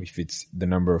mean? You know, if it's the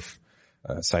number of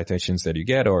citations that you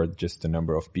get, or just the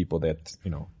number of people that,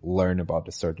 you know, learn about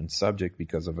a certain subject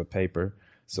because of a paper.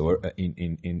 So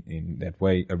in that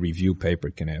way, a review paper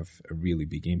can have a really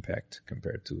big impact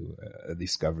compared to a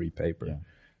discovery paper. Yeah.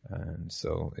 And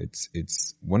so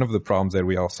it's one of the problems that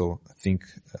we also think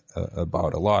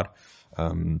about a lot.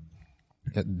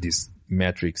 These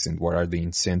metrics and what are the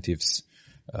incentives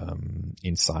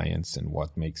in science, and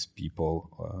what makes people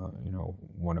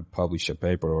want to publish a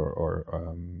paper, or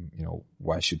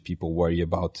why should people worry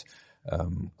about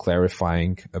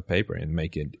clarifying a paper and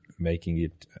making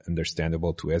it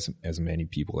understandable to as many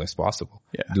people as possible.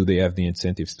 Yeah. Do they have the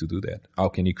incentives to do that? How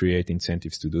can you create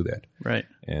incentives to do that? Right.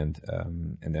 And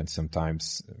then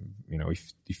sometimes,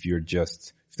 if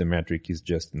the metric is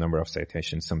just number of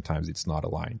citations, sometimes it's not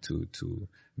aligned to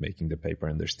making the paper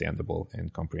understandable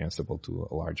and comprehensible to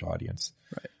a large audience.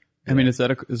 Right. I mean, is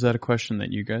that a question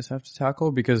that you guys have to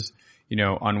tackle? Because, you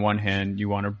know, on one hand, you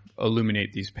want to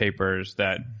illuminate these papers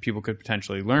that people could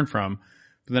potentially learn from.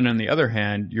 But then on the other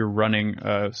hand, you're running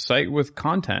a site with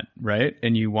content, right?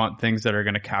 And you want things that are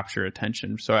going to capture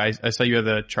attention. So I saw you had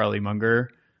the Charlie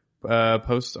Munger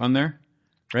post on there,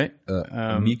 right?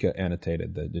 Mika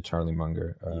annotated the Charlie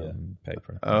Munger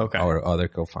paper. Oh, okay. Our other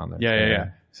co-founder.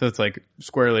 Yeah. So it's like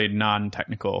squarely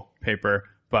non-technical paper,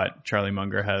 but Charlie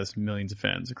Munger has millions of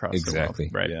fans across the world,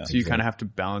 right? Yeah, so you kind of have to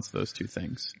balance those two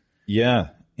things. Yeah.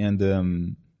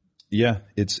 And,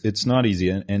 it's not easy.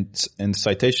 And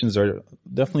citations are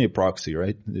definitely a proxy,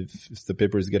 right? If the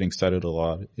paper is getting cited a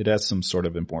lot, it has some sort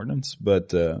of importance,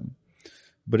 but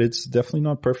it's definitely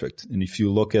not perfect. And if you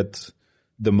look at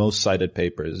the most cited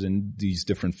papers in these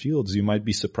different fields, you might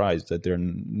be surprised that there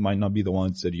might not be the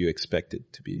ones that you expect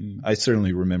it to be. I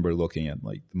certainly remember looking at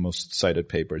like the most cited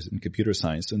papers in computer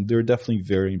science, and they're definitely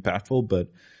very impactful, but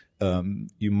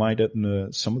you might,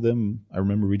 some of them, I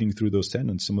remember reading through those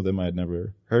 10, and some of them I had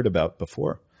never heard about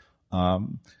before.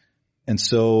 And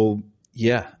so,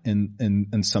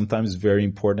 and sometimes very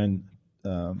important,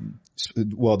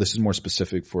 this is more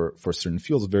specific for certain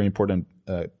fields, very important,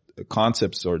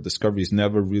 concepts or discoveries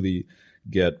never really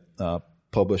get,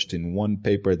 published in one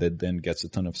paper that then gets a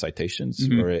ton of citations,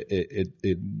 or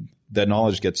that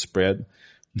knowledge gets spread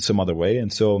in some other way.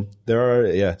 And so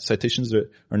there are, citations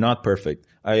are not perfect.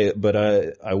 I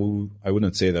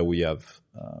wouldn't say that we have,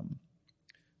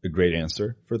 a great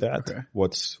answer for that. Okay.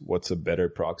 What's a better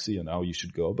proxy and how you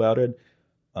should go about it.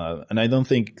 And I don't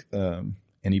think,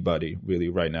 anybody really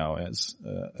right now has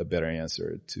a better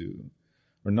answer to,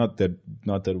 or not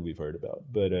that we've heard about,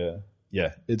 but,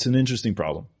 it's an interesting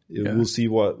problem. We'll see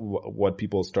what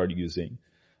people start using,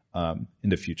 in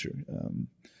the future.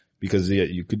 Because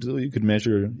you could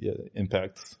measure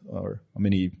impact, or how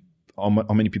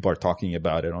many people are talking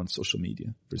about it on social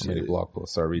media. How many blog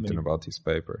posts are written about this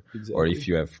paper? Exactly. Or if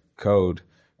you have code,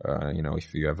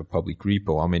 if you have a public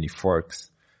repo, how many forks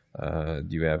do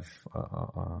you have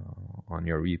on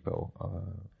your repo?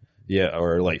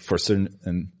 Or like for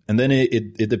certain, and then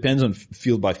it depends on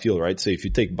field by field, right? So if you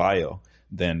take bio,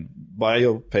 then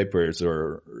bio papers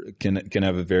can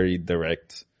have a very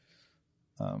direct,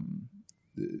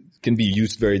 can be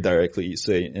used very directly,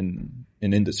 say in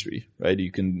industry, right?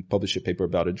 You can publish a paper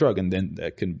about a drug, and then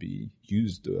that can be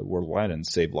used worldwide and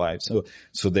save lives.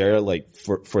 So there, like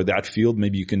for that field,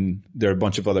 maybe there are a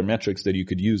bunch of other metrics that you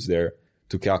could use there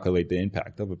to calculate the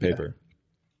impact of a paper. Yeah.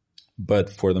 But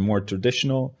for the more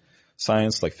traditional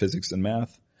science like physics and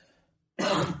math,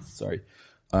 sorry,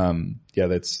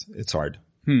 it's hard.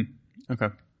 Okay.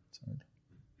 It's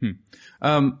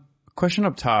hard. Question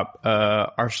up top,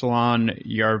 Arsalan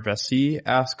Yarvesi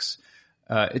asks,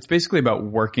 it's basically about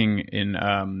working in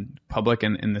public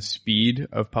and in the speed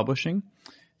of publishing.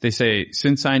 They say,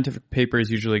 since scientific papers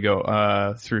usually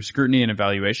go through scrutiny and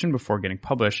evaluation before getting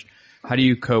published, how do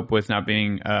you cope with not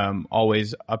being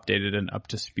always updated and up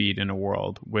to speed in a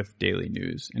world with daily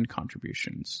news and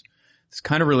contributions? This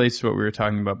kind of relates to what we were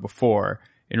talking about before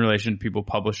in relation to people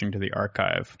publishing to the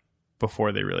archive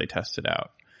before they really test it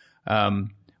out.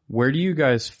 Where do you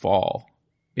guys fall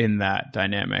in that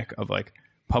dynamic of like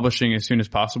publishing as soon as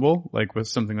possible, like with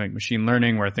something like machine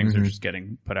learning where things are just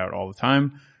getting put out all the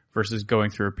time, versus going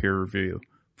through a peer review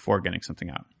before getting something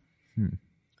out?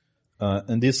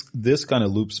 And this kind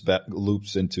of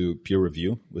loops into peer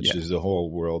review, which is a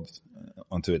whole world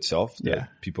unto itself that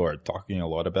people are talking a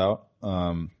lot about.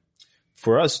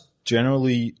 For us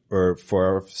generally, or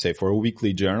for a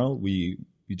weekly journal, we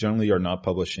generally are not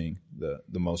publishing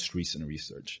the most recent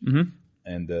research.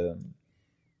 And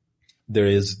there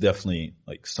is definitely,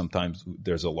 like, sometimes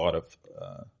there's a lot of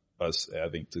us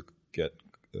having to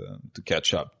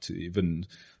catch up to even,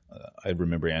 I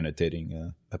remember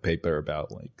annotating a paper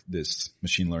about like this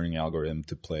machine learning algorithm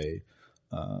to play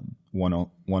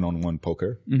one-on-one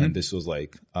poker. And this was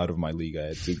like out of my league. I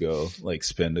had to go like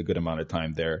spend a good amount of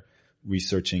time there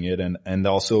researching it and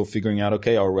also figuring out,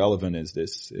 okay, how relevant is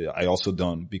this? I also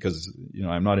don't, because,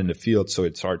 I'm not in the field, so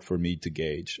it's hard for me to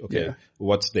gauge, okay,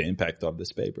 what's the impact of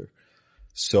this paper?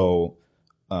 So,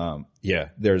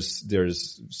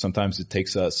 there's sometimes it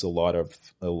takes us a lot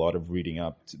of reading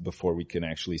up before we can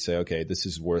actually say, okay, this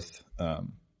is worth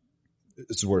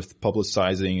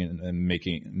publicizing and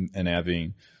making and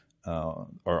having,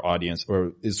 our audience,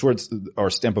 or it's worth our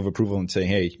stamp of approval and saying,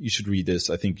 hey, you should read this.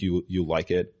 I think you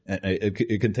like it. And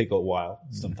it can take a while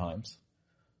sometimes.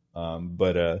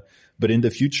 But in the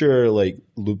future, like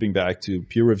looping back to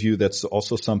peer review, that's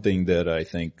also something that I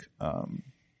think,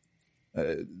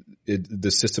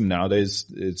 the system nowadays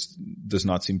does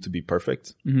not seem to be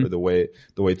perfect for the way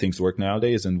things work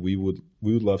nowadays. And we would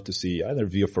love to see either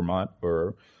Via Format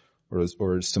or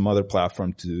some other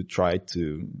platform to try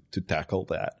to tackle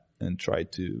that and try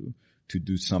to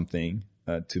do something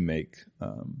to make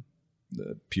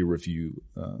the peer review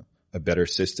a better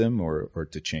system or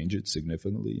to change it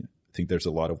significantly. I think there's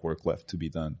a lot of work left to be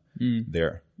done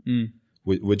there,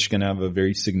 which can have a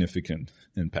very significant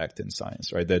impact in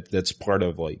science, right? That's part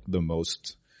of like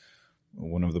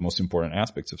one of the most important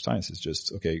aspects of science is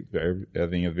just, okay,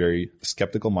 having a very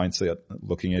skeptical mindset,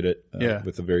 looking at it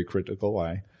with a very critical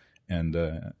eye and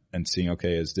seeing,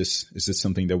 okay, is this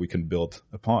something that we can build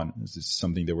upon? Is this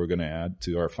something that we're going to add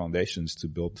to our foundations to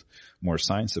build more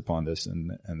science upon this?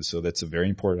 And so that's a very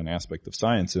important aspect of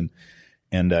science.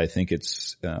 And I think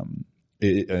it's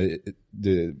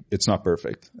not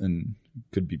perfect and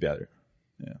could be better.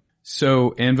 Yeah.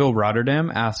 So Anvil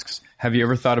Rotterdam asks, have you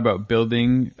ever thought about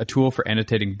building a tool for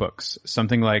annotating books?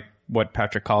 Something like what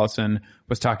Patrick Collison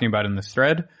was talking about in this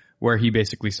thread, where he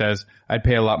basically says, I'd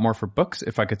pay a lot more for books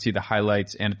if I could see the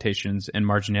highlights, annotations, and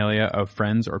marginalia of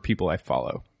friends or people I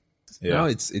follow. Yeah. No,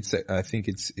 I think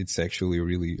it's actually a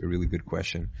really good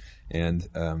question. And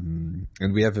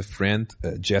we have a friend,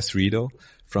 Jess Riedel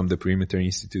from the Perimeter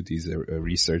Institute. He's a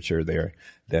researcher there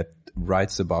that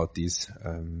wrote about these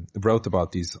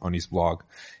on his blog.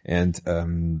 And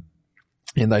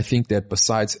I think that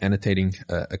besides annotating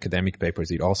academic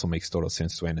papers, it also makes total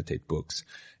sense to annotate books,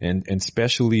 and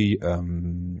especially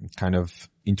kind of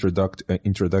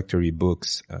introductory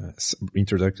books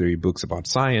about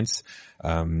science.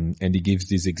 And he gives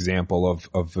this example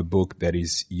of a book that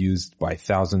is used by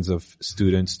thousands of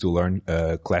students to learn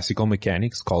classical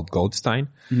mechanics called Goldstein.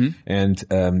 Mm-hmm.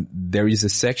 And there is a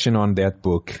section on that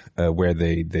book where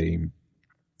they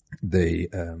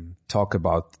talk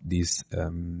about this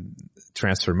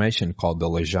transformation called the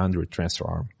Legendre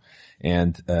transform.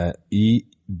 And he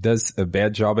does a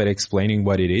bad job at explaining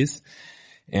what it is.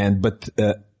 But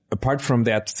apart from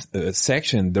that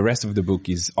section, the rest of the book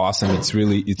is awesome. It's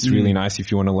really nice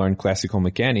if you want to learn classical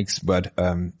mechanics. But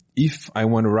if I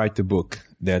want to write a book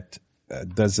that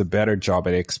does a better job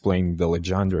at explaining the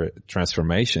Legendre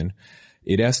transformation,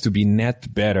 it has to be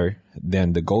net better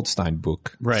than the Goldstein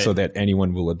book, right, so that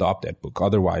anyone will adopt that book.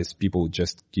 Otherwise, people would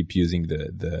just keep using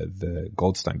the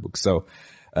Goldstein book. So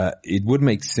it would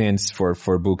make sense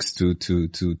for books to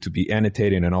be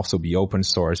annotated and also be open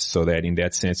source, so that in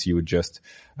that sense you would just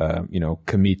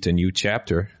commit a new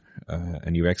chapter,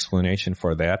 a new explanation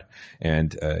for that,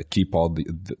 and keep all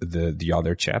the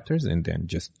other chapters, and then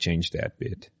just change that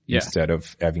bit, instead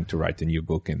of having to write a new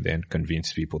book and then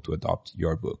convince people to adopt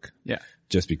your book. Yeah,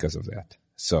 just because of that.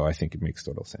 So I think it makes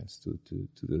total sense to do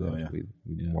that with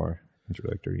more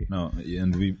introductory. No,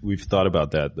 and we've thought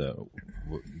about that,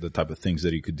 the type of things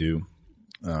that you could do.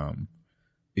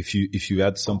 If you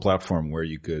had some platform where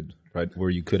you could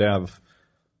have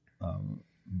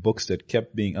books that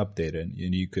kept being updated,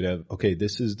 and you could have, okay,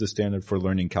 this is the standard for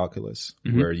learning calculus,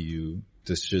 where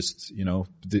this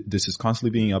is constantly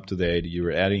being up to date.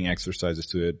 You're adding exercises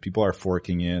to it. People are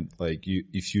forking it. Like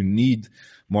if you need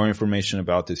more information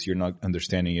about this, you're not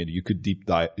understanding it, you could deep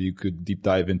dive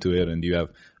into it, and you have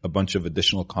a bunch of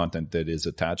additional content that is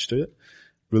attached to it.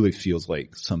 Really feels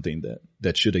like something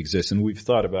that should exist. And we've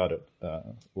thought about it,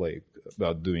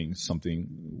 about doing something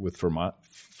with Format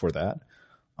for that.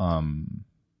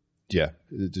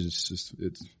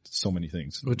 It's so many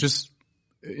things. Well, just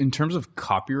in terms of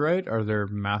copyright, are there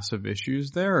massive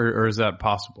issues there, or is that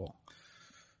possible?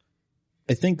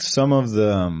 I think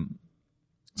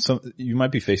you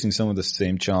might be facing some of the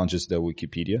same challenges that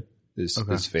Wikipedia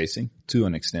is facing to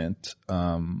an extent.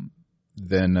 I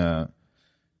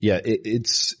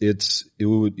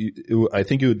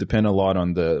think it would depend a lot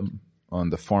on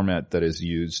the format that is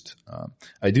used.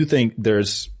 I do think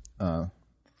there's,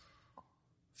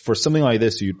 for something like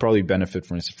this, you'd probably benefit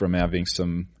from having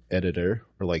some editor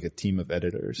or like a team of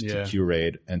editors to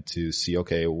curate and to see,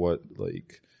 okay,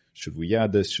 should we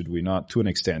add this? Should we not? To an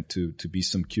extent, to be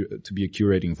a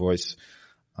curating voice.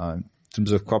 In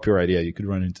terms of copyright, you could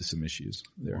run into some issues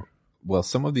there. Well,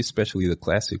 some of these, especially the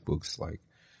classic books, like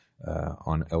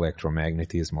on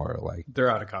electromagnetism, or like they're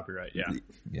out of copyright.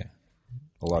 Yeah.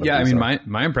 A lot of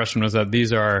my impression was that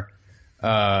these are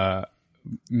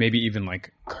maybe even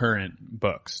like current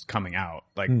books coming out,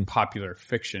 like popular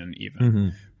fiction,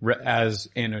 even as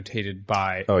annotated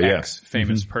by X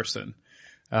famous person.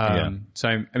 So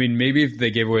I mean, maybe if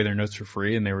they gave away their notes for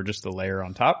free and they were just a layer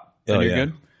on top, then you're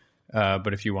good.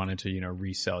 But if you wanted to,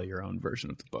 resell your own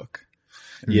version of the book.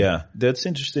 Yeah, that's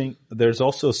interesting. There's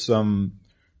also some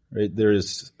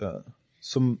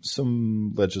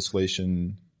some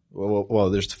legislation. Well,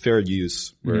 there's fair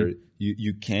use where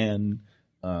you can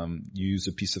use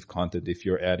a piece of content if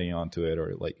you're adding onto it,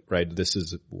 or like, right, this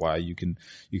is why you can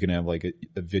have like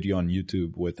a video on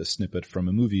YouTube with a snippet from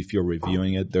a movie if you're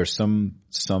reviewing it. There's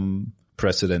some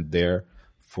precedent there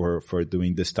for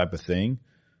doing this type of thing.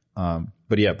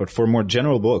 But for more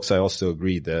general books, I also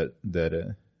agree that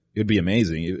it would be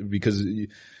amazing, because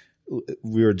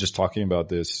we were just talking about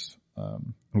this.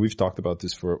 We've talked about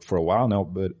this for a while now,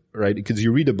 but right, because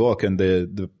you read a book, and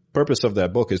the purpose of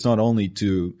that book is not only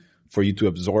for you to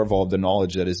absorb all the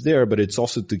knowledge that is there, but it's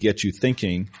also to get you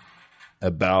thinking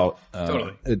about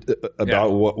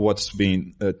what's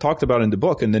being talked about in the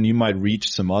book, and then you might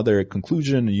reach some other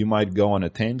conclusion, and you might go on a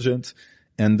tangent,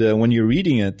 and when you're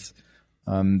reading it,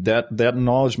 that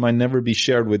knowledge might never be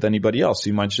shared with anybody else.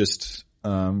 You might just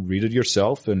read it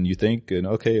yourself, and you think, and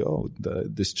okay,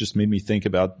 this just made me think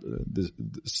about this,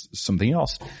 something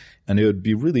else, and it would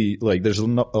be really like there's a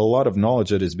lot of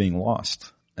knowledge that is being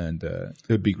lost, and it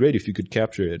would be great if you could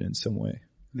capture it in some way.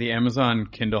 The Amazon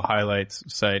Kindle Highlights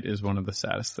site is one of the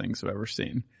saddest things I've ever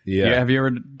seen. Yeah. Have you ever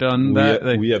done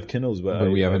that? We have Kindles,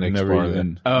 but we haven't explored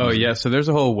it. Oh, yeah. So there's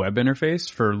a whole web interface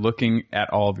for looking at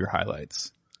all of your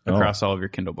highlights across all of your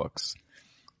Kindle books.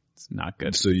 It's not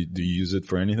good. So do you use it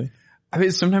for anything? I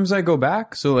mean, sometimes I go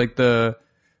back. So like the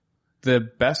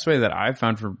best way that I've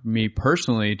found for me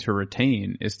personally to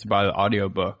retain is to buy the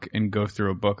audiobook and go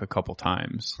through a book a couple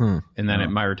times. And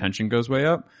then my retention goes way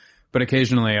up. But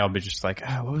occasionally I'll be just like,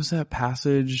 what was that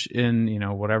passage in,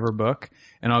 whatever book?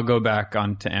 And I'll go back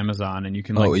onto Amazon, and you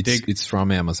can it's from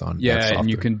Amazon. Yeah, and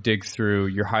you can dig through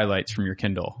your highlights from your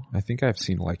Kindle. I think I've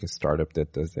seen like a startup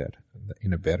that does that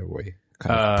in a better way.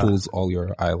 Kind of pulls all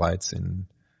your highlights and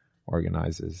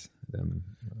organizes them.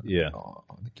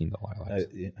 On the Kindle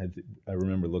highlights. I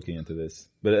remember looking into this,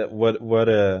 but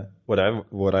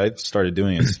what I've started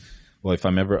doing is, well,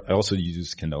 I also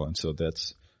use Kindle, and so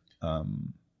that's,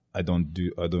 I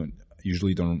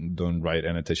usually don't write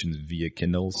annotations via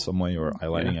Kindle some way, or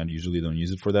highlighting. I usually don't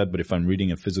use it for that. But if I'm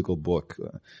reading a physical book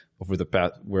over the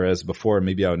past, whereas before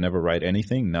maybe I would never write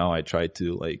anything, now I try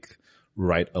to like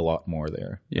write a lot more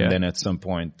there. Yeah. And then at some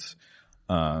point,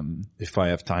 if I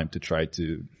have time to try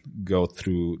to go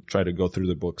through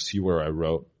the book, see where I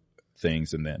wrote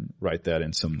things, and then write that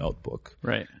in some notebook.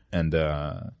 Right. And,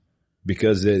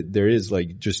 because there is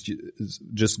like just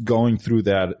going through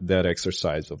that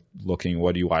exercise of looking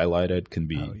what you highlighted can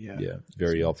be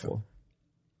very helpful.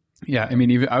 Yeah, I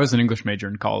mean, I was an English major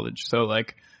in college, so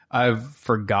like I've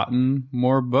forgotten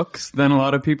more books than a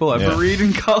lot of people ever read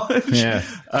in college. Yeah.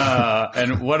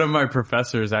 And one of my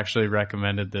professors actually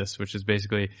recommended this, which is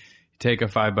basically take a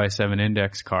 5x7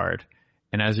 index card,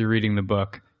 and as you're reading the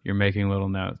book, you're making little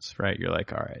notes, right? You're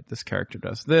like, all right, this character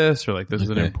does this, or like this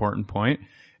is an important point.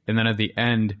 And then at the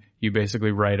end, you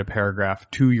basically write a paragraph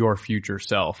to your future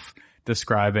self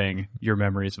describing your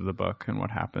memories of the book and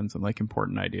what happens and like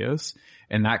important ideas.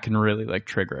 And that can really like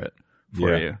trigger it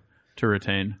for you to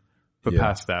retain. But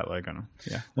past that, like, I don't know.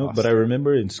 Yeah. No, but I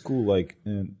remember in school,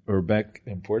 or back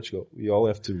in Portugal, we all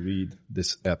have to read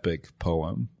this epic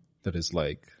poem that is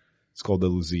like, it's called the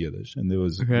Lusíadas, and it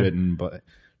was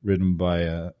written by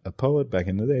a poet back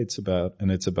in the day. It's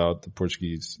about the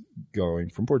Portuguese going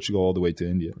from Portugal all the way to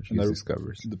India.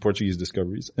 The Portuguese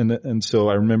discoveries. And so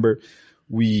I remember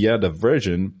we had a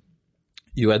version.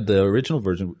 You had the original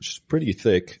version, which is pretty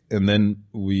thick. And then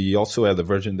we also had the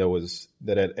version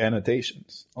that had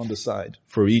annotations on the side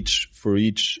for each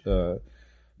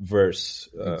verse,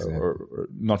 or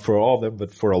not for all of them,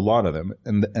 but for a lot of them.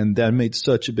 And that made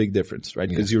such a big difference, right?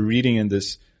 Because you're reading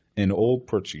in Old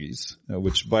Portuguese,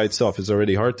 which by itself is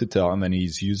already hard to tell. And then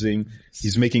he's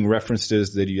making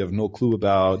references that you have no clue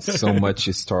about. So much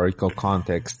historical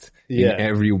context in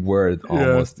every word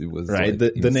almost. It was right.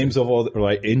 The names of all,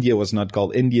 like India was not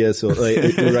called India. So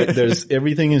right,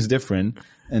 everything is different,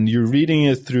 and you're reading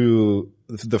it through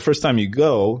the first time you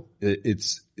go.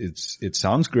 It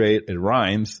sounds great. It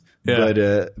rhymes.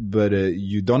 Yeah. But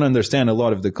you don't understand a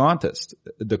lot of the context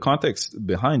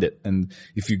behind it. And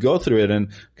if you go through it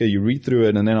and, you read through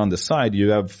it, and then on the side you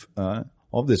have,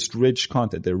 all this rich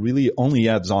content that really only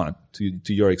adds on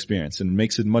to your experience and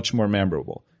makes it much more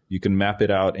memorable. You can map it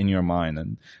out in your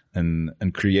mind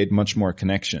and create much more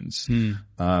connections.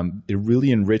 It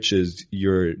really enriches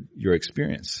your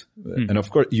experience. And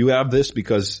of course you have this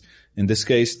because in this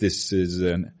case, this is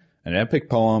an epic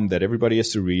poem that everybody has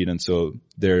to read. And so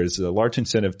there's a large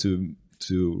incentive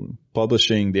to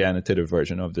publishing the annotated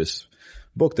version of this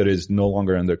book that is no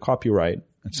longer under copyright.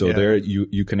 And so there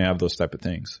you can have those type of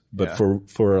things. But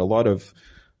for a lot of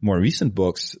more recent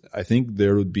books, I think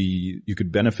you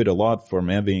could benefit a lot from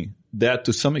having that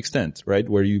to some extent, right?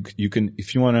 Where you can,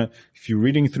 if you're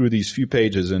reading through these few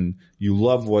pages and you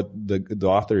love what the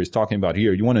author is talking about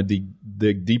here, you want to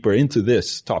dig deeper into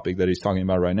this topic that he's talking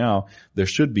about right now, there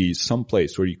should be some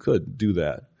place where you could do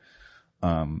that.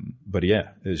 But yeah,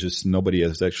 it's just nobody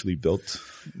has actually built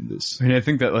this. I mean, I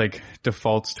think that like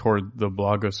defaults toward the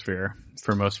blogosphere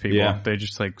for most people. Yeah. They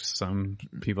just like some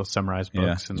people summarize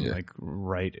books and like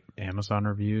write Amazon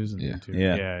reviews. And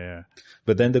yeah.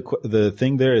 But then the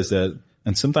thing there is that,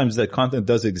 and sometimes that content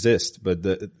does exist, but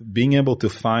being able to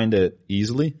find it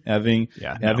easily, having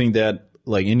that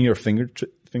like in your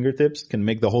fingertips can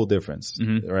make the whole difference,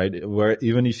 right? Where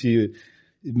even if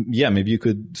maybe you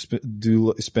could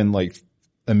spend like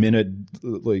a minute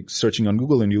like searching on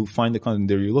Google and you'll find the content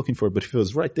that you're looking for. But if it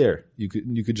was right there, you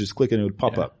could just click and it would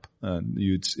pop up and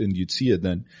you'd see it.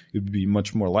 Then it would be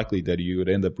much more likely that you would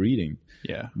end up reading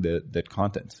that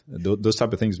content. Those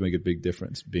type of things make a big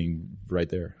difference being right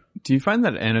there. Do you find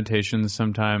that annotations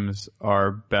sometimes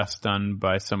are best done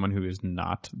by someone who is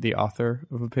not the author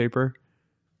of a paper?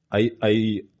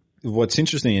 What's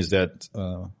interesting is that,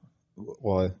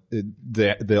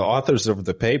 the authors of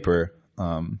the paper,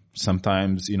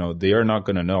 sometimes, they are not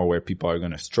going to know where people are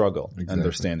going to struggle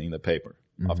understanding the paper,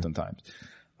 oftentimes.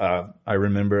 I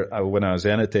remember when I was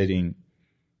annotating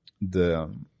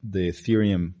the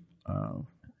Ethereum,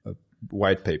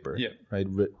 white paper, right,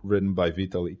 written by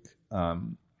Vitalik.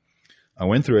 I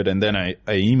went through it and then I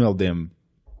emailed him,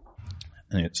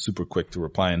 and it's super quick to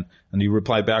reply, and he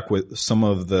replied back with some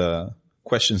of the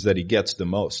questions that he gets the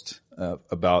most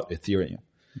about Ethereum.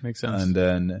 Makes sense. And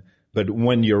then, but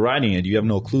when you're writing it, you have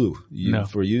no clue.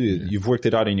 You've worked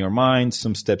it out in your mind.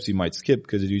 Some steps you might skip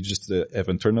because you just have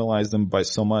internalized them by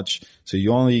so much. So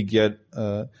you only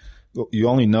you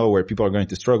only know where people are going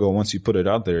to struggle once you put it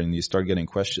out there and you start getting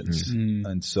questions.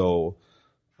 And so,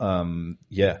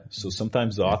 so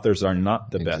sometimes the authors are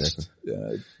not the best.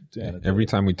 Every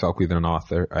time we talk with an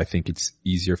author, I think it's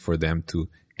easier for them to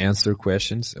answer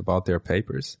questions about their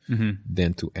papers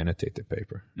than to annotate the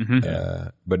paper.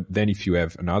 But then if you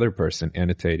have another person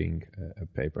annotating a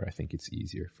paper, I think it's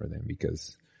easier for them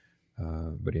because,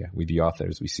 with the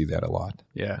authors, we see that a lot.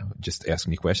 Just ask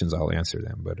me questions, I'll answer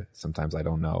them. But sometimes I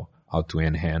don't know how to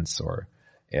enhance or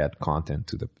add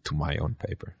content to my own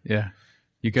paper. Yeah.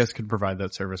 You guys could provide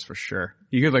that service for sure.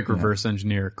 You could like reverse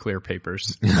engineer clear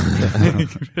papers.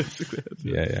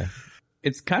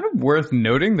 It's kind of worth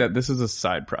noting that this is a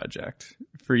side project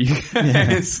for you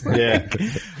guys. I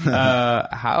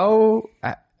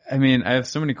mean, I have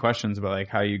so many questions about like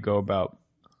how you go about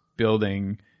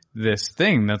building this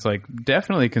thing that's like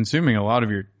definitely consuming a lot of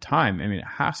your time. I mean, it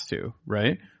has to,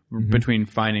 right? Between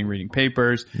reading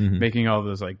papers, making all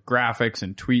those like graphics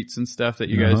and tweets and stuff that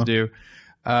you guys do.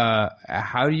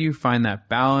 How do you find that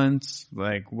balance?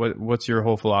 Like what's your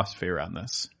whole philosophy around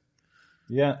this?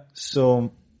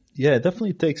 So it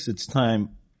definitely takes its time.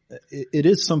 It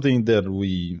is something that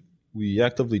we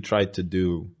actively tried to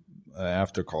do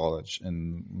after college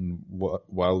and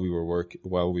while we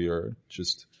were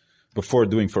just before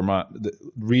doing format,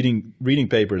 reading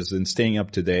papers and staying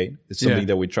up to date is something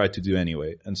that we tried to do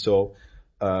anyway. And so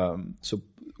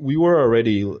we were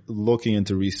already looking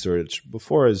into research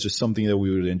before as just something that we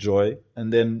would enjoy.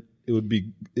 And then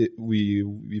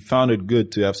we found it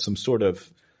good to have some sort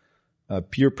of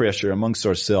peer pressure amongst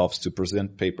ourselves to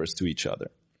present papers to each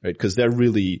other, right? Because that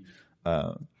really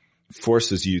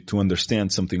forces you to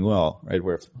understand something well, right?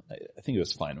 Where I think it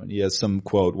was Feynman. He has some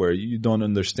quote where you don't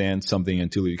understand something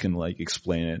until you can like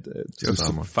explain it to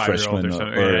some freshman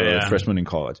or freshman in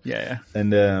college.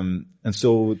 And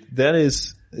so that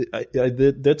is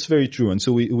that's very true. And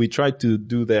so we tried to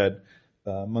do that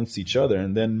amongst each other,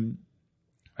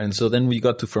 and so then we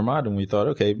got to Format and we thought,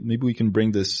 okay, maybe we can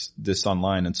bring this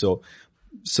online. And so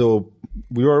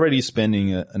we were already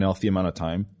spending an healthy amount of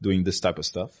time doing this type of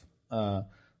stuff.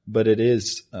 But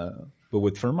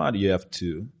with Format, you have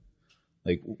to,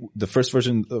 like, the first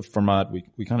version of Format,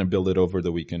 we kind of build it over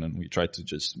the weekend and we try to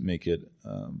just make it,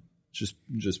 just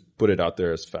put it out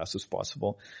there as fast as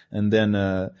possible. And then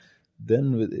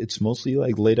it's mostly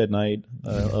like late at night.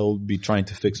 I'll be trying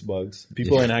to fix bugs.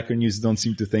 People in Hacker News don't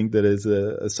seem to think that it's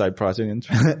a side project,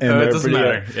 and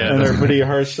they're pretty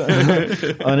harsh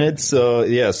on it. So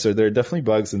there are definitely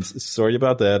bugs, and sorry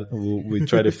about that. We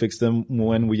try to fix them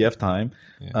when we have time.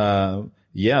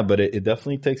 But it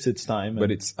definitely takes its time.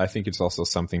 But I think it's also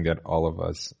something that all of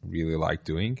us really like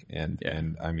doing.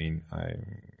 And I mean,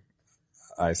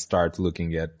 I start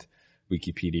looking at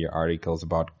Wikipedia articles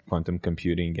about quantum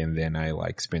computing, and then I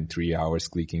like spent 3 hours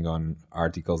clicking on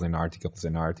articles and articles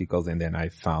and articles, and then I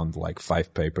found like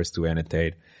 5 papers to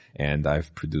annotate, and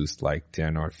I've produced like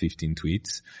 10 or 15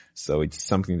 tweets. So it's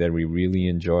something that we really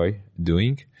enjoy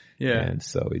doing. Yeah. And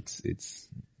so it's,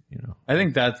 I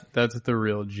think that's the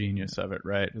real genius of it,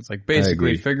 right? It's like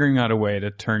basically figuring out a way to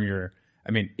turn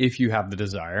if you have the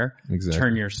desire,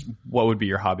 turn what would be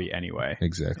your hobby anyway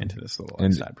into this little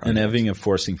side project. And having a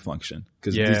forcing function.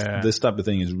 Cause this type of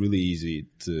thing is really easy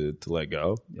to let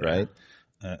go, right?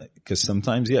 Cause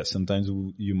sometimes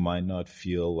you might not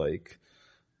feel like,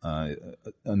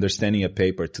 understanding a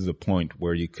paper to the point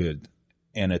where you could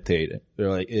annotate it. They're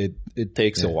like, it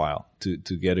takes a while to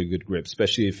get a good grip,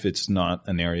 especially if it's not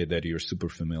an area that you're super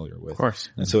familiar with. Of course.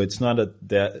 And so it's not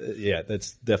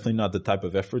that's definitely not the type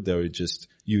of effort that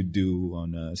you do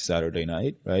on a Saturday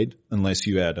night, right? Unless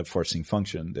you add a forcing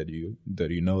function that you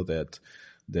know that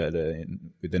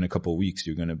within a couple of weeks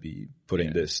you're going to be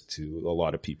putting this to a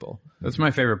lot of people. That's my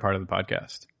favorite part of the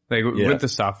podcast. Like with the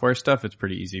software stuff, it's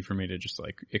pretty easy for me to just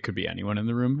like, it could be anyone in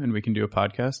the room and we can do a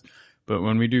podcast. But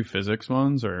when we do physics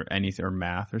ones or anything or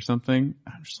math or something,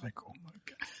 I'm just like, oh my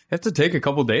God. I have to take a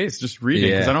couple days just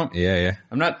reading because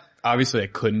I'm not, obviously I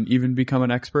couldn't even become an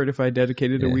expert if I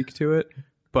dedicated a week to it,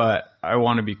 but I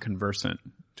want to be conversant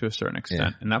to a certain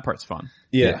extent and that part's fun.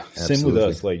 Yeah. Same with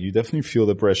us. Like you definitely feel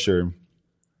the pressure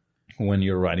when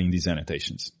you're writing these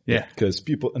annotations. Yeah. Because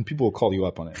people will call you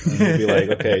up on it and you'll be like,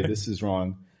 okay, this is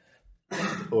wrong.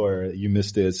 Or you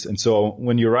missed this. And so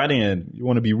when you're writing it, you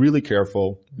want to be really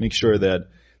careful, make sure that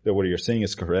what you're saying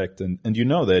is correct. And you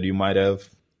know that you might have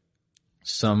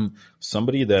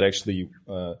somebody that actually,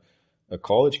 a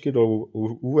college kid or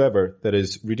whoever that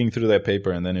is reading through that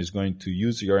paper and then is going to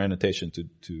use your annotation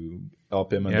to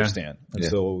help him understand. And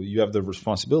so you have the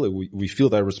responsibility. We feel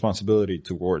that responsibility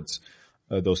towards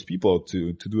those people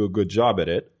to do a good job at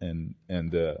it and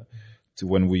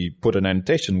when we put an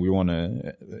annotation, we want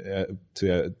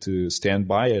to stand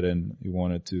by it, and we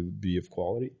want it to be of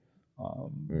quality.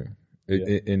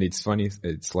 And it's funny.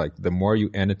 It's like the more you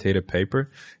annotate a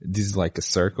paper, this is like a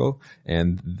circle,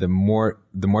 and the more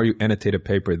you annotate a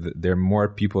paper, there are more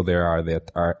people there are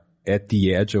that are at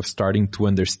the edge of starting to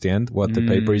understand what the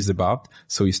paper is about.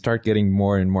 So you start getting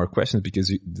more and more questions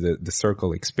because the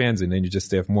circle expands, and then you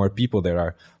just have more people that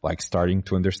are like starting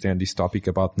to understand this topic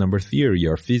about number theory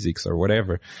or physics or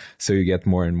whatever. So you get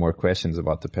more and more questions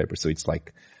about the paper. So it's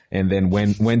like, and then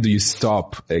when do you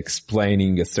stop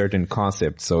explaining a certain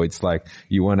concept? So it's like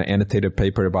you want to annotate a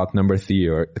paper about number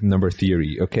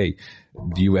theory. Okay.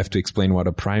 Do you have to explain what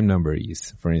a prime number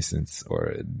is, for instance,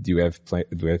 or do you have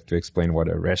to explain what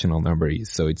a rational number is?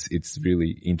 So it's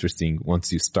really interesting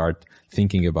once you start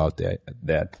thinking about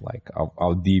that like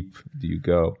how deep do you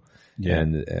go? Yeah.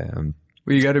 And,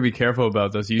 well, you got to be careful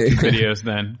about those YouTube videos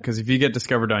then, because if you get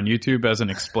discovered on YouTube as an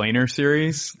explainer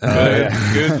series,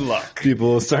 good luck. People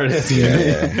will start asking.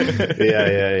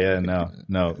 Yeah.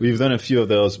 No. We've done a few of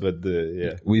those, but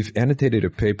we've annotated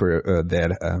a paper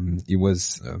that it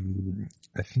was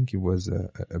I think it was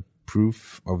a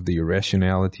proof of the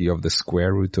irrationality of the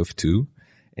square root of 2,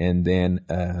 and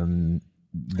then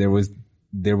there was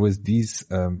this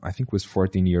I think it was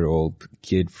 14-year-old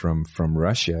kid from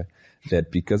Russia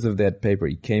that because of that paper,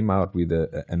 he came out with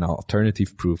an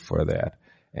alternative proof for that.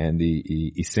 And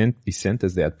he sent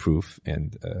us that proof,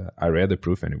 and I read the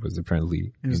proof, and it was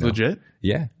apparently legit.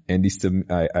 Yeah. And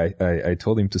I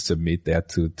told him to submit that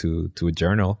to a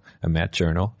journal, a math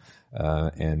journal.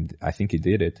 And I think he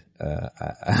did it.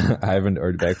 I haven't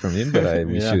heard back from him, but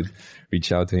we should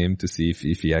reach out to him to see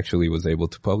if he actually was able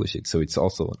to publish it. So it's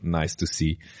also nice to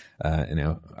see,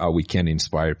 how we can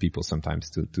inspire people sometimes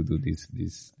to do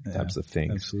these types of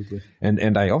things. Absolutely.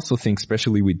 And I also think,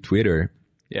 especially with Twitter,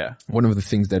 one of the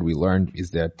things that we learned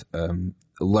is that,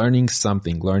 learning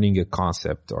a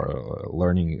concept or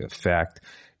learning a fact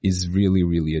is really,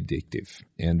 really addictive.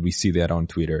 And we see that on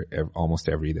Twitter almost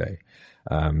every day.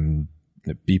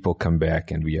 People come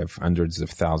back and we have hundreds of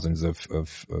thousands of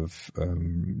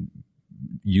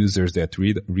users that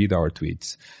read our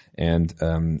tweets. And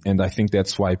I think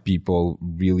that's why people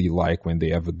really like when they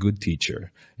have a good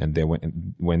teacher and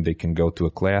when they can go to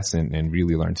a class and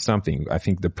really learn something. I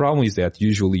think the problem is that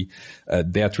usually,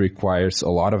 that requires a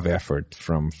lot of effort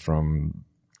from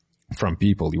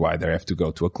people. You either have to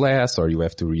go to a class or you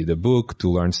have to read a book to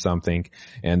learn something.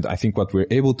 And I think what we're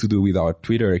able to do with our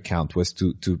Twitter account was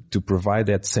to provide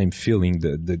that same feeling,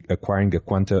 the acquiring a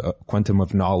quantum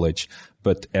of knowledge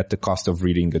but at the cost of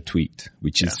reading a tweet,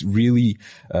 which is really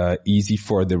easy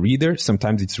for the reader.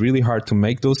 Sometimes it's really hard to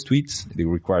make those tweets. It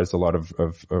requires a lot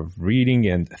of reading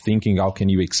and thinking, how can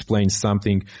you explain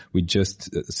something with just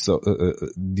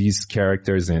these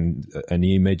characters and an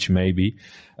image maybe.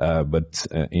 But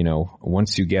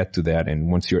once you get to that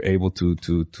and once you're able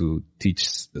to teach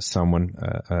someone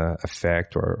a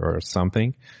fact or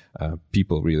something,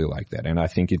 people really like that. And I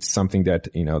think it's something that,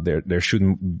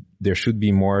 there should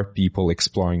be more people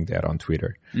exploring that on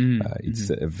Twitter. It's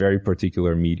a very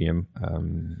particular medium.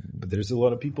 But there's a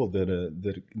lot of people that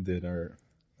are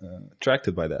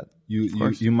attracted by that.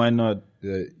 You might not,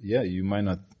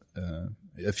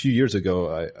 a few years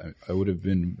ago, I would have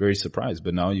been very surprised,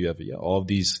 but now you have all of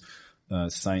these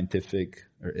scientific,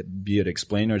 or be it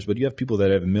explainers, but you have people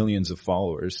that have millions of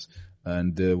followers,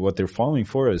 and what they're following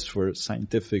for is for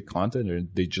scientific content, or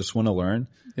they just want to learn.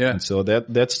 Yeah. And so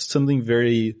that's something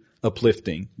very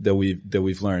uplifting that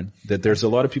we've learned, that there's a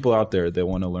lot of people out there that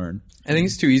want to learn. I think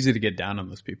it's too easy to get down on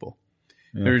those people.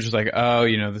 Yeah. They're just like, oh,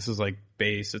 this is like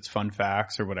base, it's fun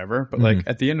facts or whatever. But like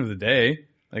at the end of the day,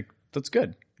 like that's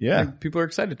good. Yeah. Like, people are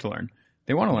excited to learn.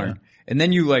 They want to learn. And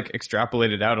then you like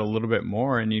extrapolate it out a little bit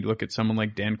more and you look at someone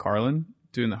like Dan Carlin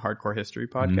doing the Hardcore History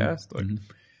podcast. Like,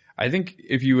 I think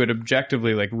if you had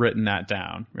objectively like written that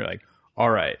down, you're like, all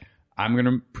right, I'm going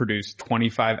to produce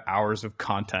 25 hours of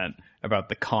content about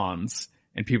the cons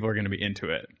and people are going to be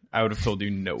into it. I would have told you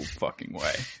no fucking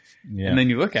way. Yeah. And then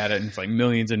you look at it and it's like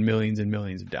millions and millions and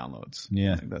millions of downloads.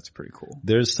 Yeah. Like, that's pretty cool.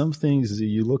 There's some things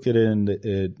you look at it and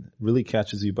it really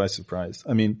catches you by surprise.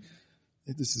 I mean,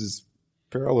 this is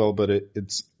parallel, but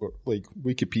it's like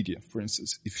Wikipedia, for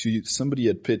instance. If somebody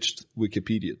had pitched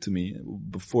Wikipedia to me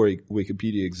before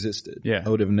Wikipedia existed, I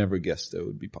would have never guessed that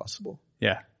would be possible.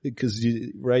 Yeah. Because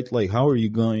like, how are you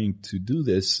going to do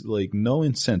this? Like, no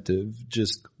incentive,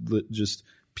 just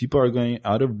people are going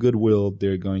out of goodwill.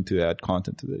 They're going to add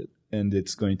content to it, and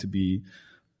it's going to be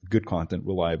good content,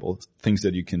 reliable things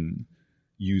that you can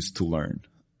use to learn.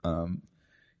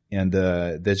 And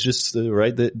that's just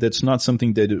right. That's not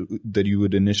something that you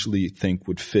would initially think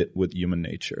would fit with human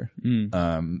nature.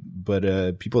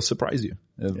 But people surprise you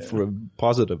for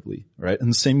positively, right? And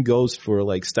the same goes for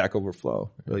like Stack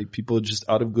Overflow. Like, people just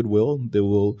out of goodwill, they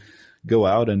will go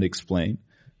out and explain.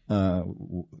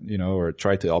 Or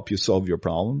try to help you solve your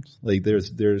problems. Like,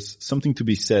 there's something to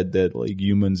be said that like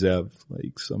humans have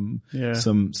like some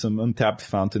untapped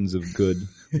fountains of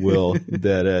goodwill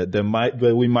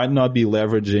that we might not be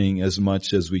leveraging as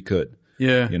much as we could.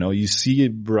 Yeah. You see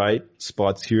bright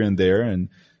spots here and there, and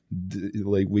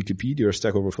like Wikipedia or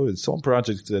Stack Overflow, it's all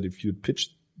projects that if you'd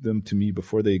pitched them to me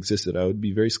before they existed, I would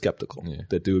be very skeptical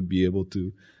that they would be able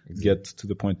to get to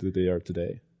the point that they are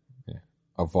today.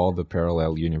 Of all the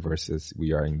parallel universes,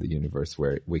 we are in the universe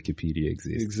where Wikipedia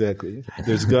exists. Exactly.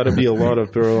 There's got to be a lot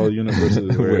of parallel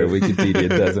universes where Wikipedia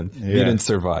didn't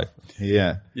survive.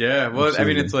 Yeah. Yeah. Well, absolutely. I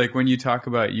mean, it's like when you talk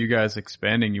about you guys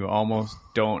expanding, you almost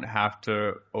don't have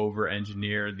to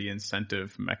over-engineer the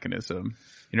incentive mechanism.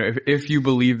 If you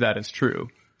believe that is true,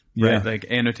 right? Like,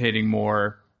 annotating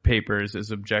more papers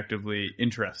is objectively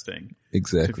interesting.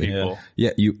 Exactly. To people.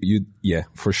 Yeah,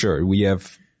 for sure. We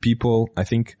have people, I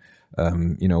think,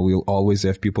 we'll always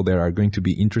have people that are going to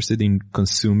be interested in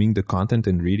consuming the content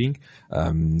and reading.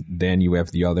 Then you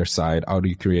have the other side. How do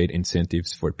you create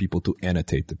incentives for people to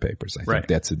annotate the papers? I think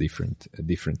that's a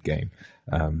different game.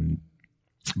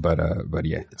 But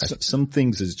yeah. Some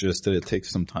things is just that it takes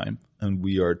some time, and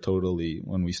we are totally,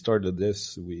 when we started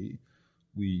this, we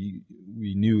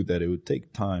knew that it would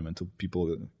take time until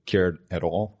people cared at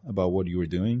all about what you were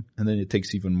doing. And then it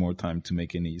takes even more time to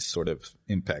make any sort of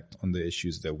impact on the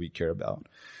issues that we care about.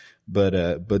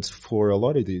 But for a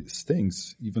lot of these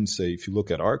things, even say, if you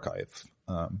look at Archive,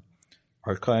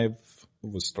 Archive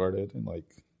was started in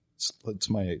it's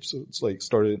my age. So it's like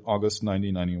started in August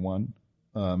 1991.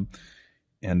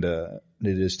 And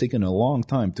it has taken a long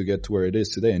time to get to where it is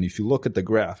today. And if you look at the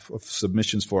graph of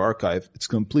submissions for Archive, it's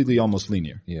completely almost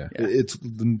linear. Yeah.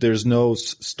 There's no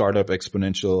startup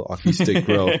exponential hockey stick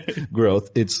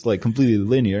growth. It's like completely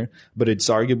linear, but it's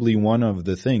arguably one of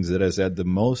the things that has had the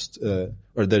most,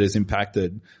 or that has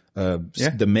impacted,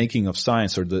 the making of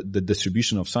science or the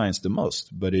distribution of science the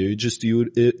most. But it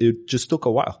just took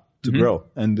a while to grow.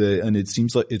 And it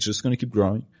seems like it's just going to keep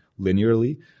growing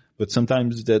linearly. But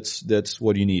sometimes that's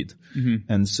what you need.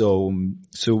 And so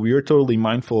we are totally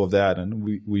mindful of that. And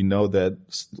we know that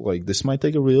like this might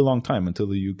take a really long time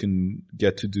until you can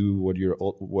get to do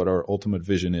what our ultimate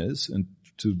vision is and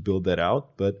to build that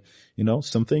out. But,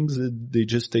 some things, they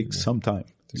just take some time.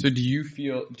 So do you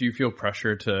feel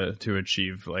pressure to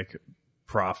achieve like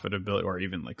profitability or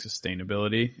even like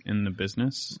sustainability in the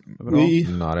business of it all?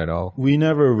 Not at all. We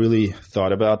never really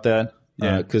thought about that.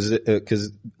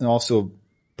 Because also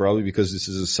probably because this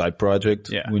is a side project,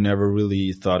 we never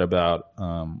really thought about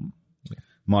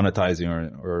monetizing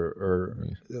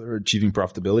or achieving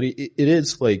profitability. It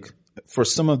is like for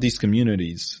some of these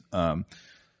communities, or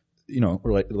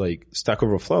like Stack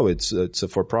Overflow, it's a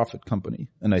for-profit company,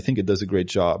 and I think it does a great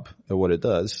job at what it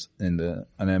does. And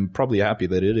I'm probably happy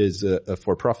that it is a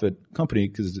for-profit company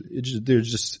because they're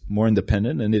just more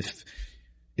independent. And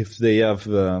if they have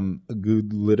a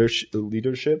good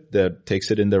leadership that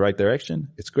takes it in the right direction,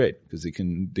 it's great because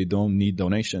they don't need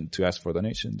donation to ask for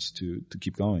donations to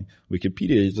keep going.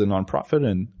 Wikipedia is a nonprofit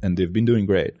and they've been doing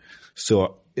great.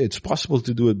 So it's possible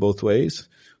to do it both ways.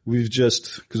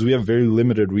 Because we have very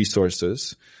limited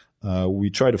resources, we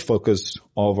try to focus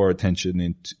all of our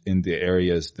attention in the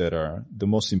areas that are the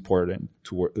most important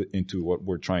into what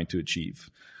we're trying to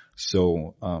achieve.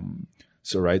 So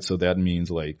that means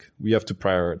like we have to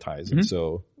prioritize. Mm-hmm. And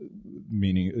so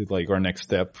meaning like our next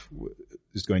step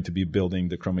is going to be building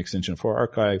the Chrome extension for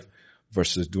archive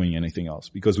versus doing anything else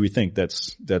because we think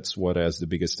that's what has the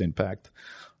biggest impact.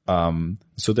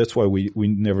 So that's why we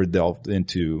never delved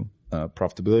into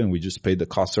profitability and we just paid the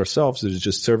costs ourselves. It's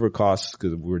just server costs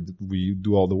because we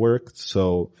do all the work.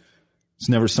 So it's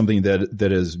never something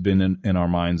that has been in our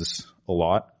minds a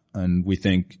lot. And we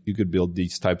think you could build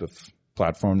these type of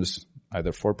platforms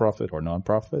either for profit or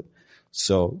non-profit.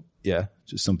 So yeah,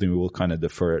 just something we will kind of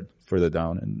defer it further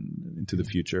down and into the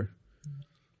future.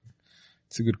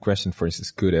 It's a good question. For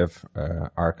instance, could have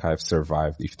archive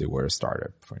survived if they were a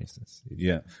startup, for instance?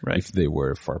 If they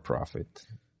were for profit.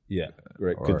 Yeah,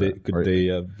 right. Could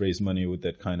they raise money with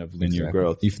that kind of linear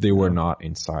growth? If they were not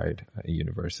inside a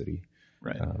university.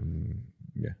 Right.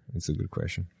 It's a good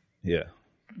question. Yeah.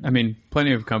 I mean,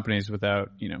 plenty of companies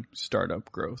without, startup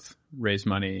growth raise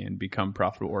money and become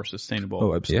profitable or sustainable.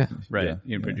 Oh, absolutely. Yeah. Right.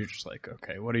 But you're just like,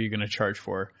 okay, what are you going to charge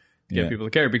for to get people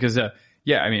to care? Because,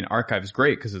 archive is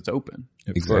great because it's open.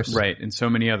 Exactly. Right. And so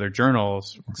many other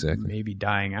journals may be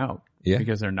dying out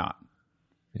because they're not.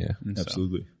 Yeah. And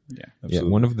absolutely. Yeah.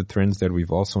 One of the trends that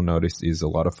we've also noticed is a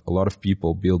lot of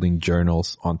people building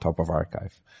journals on top of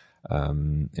archive.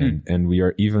 And we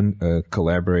are even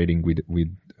collaborating with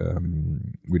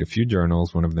a few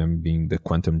journals, one of them being the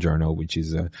Quantum Journal, which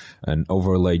is an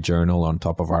overlay journal on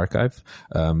top of archive,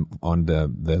 on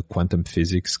the quantum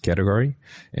physics category.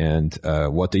 And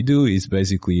what they do is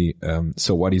basically,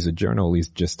 so what is a journal is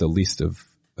just a list of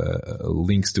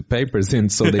links to papers,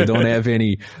 and so they don't have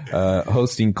any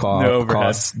hosting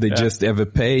costs. They just have a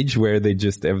page where they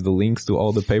just have the links to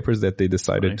all the papers that they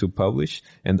decided to publish,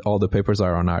 and all the papers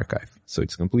are on archive. So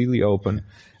it's completely open.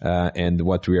 And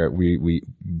what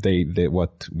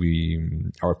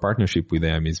our partnership with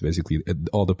them is basically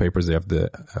all the papers have the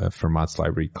Fermat's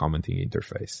Library commenting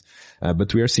interface.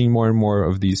 But we are seeing more and more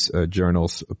of these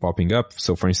journals popping up.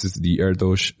 So for instance, the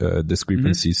Erdos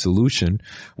discrepancy solution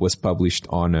was published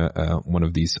on one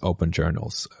of these open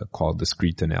journals called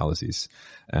Discrete Analysis.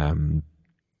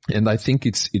 And I think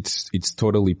it's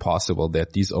totally possible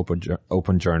that these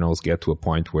open journals get to a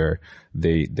point where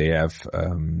they have,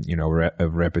 a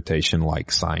reputation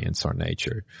like Science or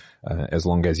Nature. As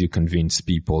long as you convince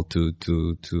people to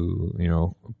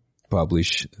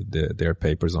publish their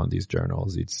papers on these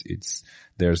journals,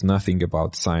 there's nothing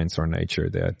about Science or Nature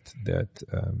that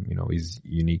is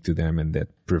unique to them and that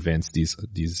prevents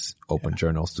these open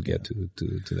journals to get to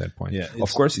that point. Yeah,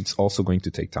 of course, it's also going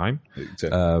to take time.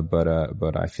 Exactly.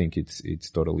 But I think it's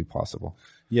totally possible.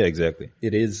 Yeah, exactly.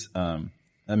 It is. A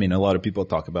lot of people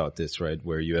talk about this, right?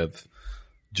 Where you have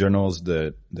journals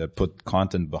that put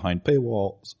content behind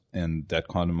paywalls, and that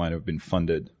content might have been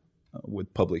funded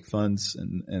with public funds,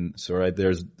 and so right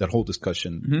there's that whole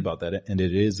discussion about that, and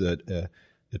it is a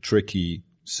tricky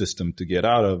system to get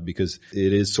out of because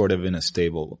it is sort of in a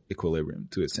stable equilibrium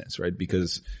to a sense, right?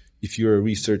 Because if you're a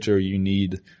researcher, you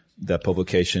need that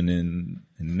publication in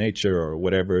Nature or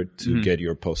whatever to get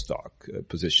your postdoc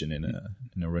position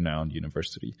in a renowned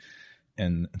university,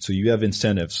 and so you have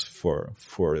incentives for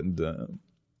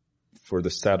the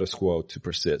status quo to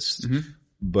persist.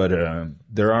 But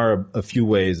there are a few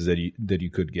ways that you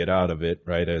could get out of it,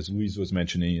 right? As Luis was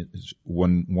mentioning,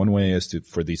 one way is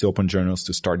for these open journals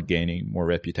to start gaining more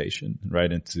reputation,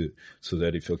 right? And so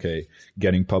that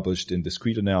getting published in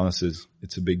Discrete Analysis,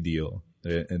 it's a big deal.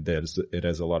 And it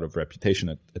has a lot of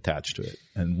reputation attached to it.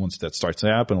 And once that starts to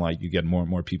happen, like you get more and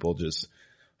more people just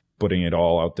putting it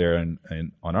all out there and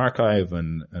on archive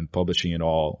and publishing it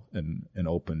all in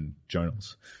open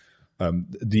journals.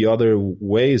 The other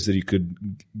ways that you could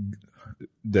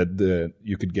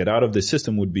get out of the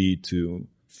system would be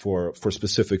for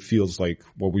specific fields like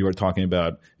what we were talking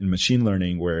about in machine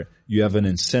learning, where you have an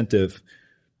incentive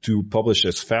to publish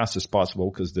as fast as possible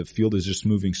because the field is just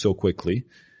moving so quickly.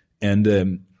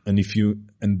 And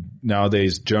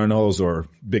nowadays journals or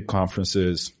big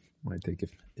conferences might take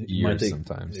years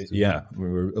sometimes. Yeah.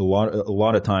 A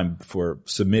lot of time for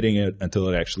submitting it until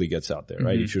it actually gets out there,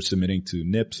 right? If you're submitting to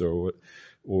NIPS or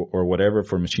whatever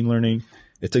for machine learning,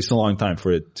 it takes a long time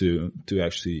for it to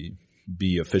actually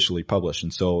be officially published.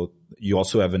 And so you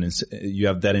also have you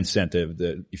have that incentive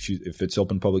that if it's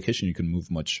open publication, you can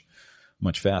move much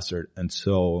faster. And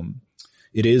so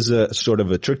it is a sort of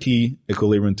a tricky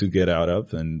equilibrium to get out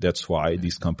of. And that's why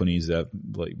these companies that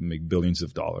make billions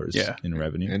of dollars in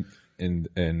revenue.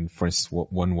 And for instance,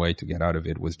 one way to get out of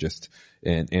it was just,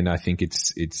 and I think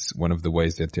it's one of the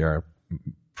ways that they are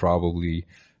probably,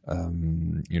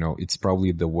 it's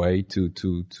probably the way to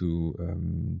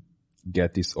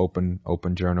get these open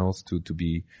journals to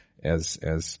be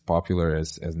as popular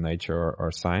as Nature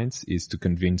or Science, is to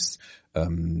convince,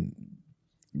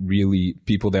 really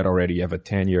people that already have a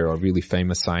tenure or really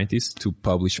famous scientists to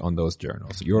publish on those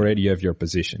journals. You already have your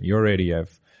position. You already have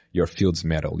your Fields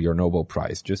Medal, your Nobel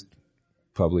Prize. Just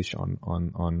publish on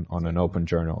an open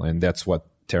journal. And that's what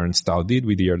Terence Tao did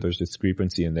with the Earth's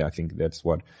Discrepancy. And I think that's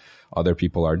what other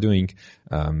people are doing.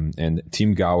 And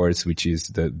Tim Gowers, which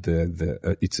is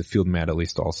it's a field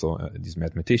medalist also, this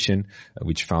mathematician,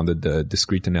 which founded the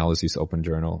Discrete Analysis Open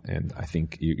Journal. And I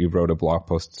think he wrote a blog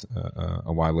post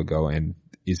a while ago, and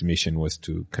his mission was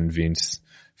to convince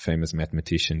famous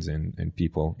mathematicians and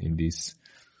people in these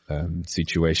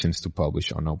situations to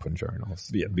publish on open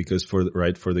journals. Yeah, because for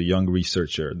the young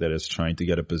researcher that is trying to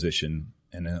get a position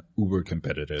in an uber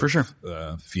competitive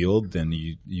field, then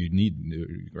you need,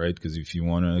 right? Because if you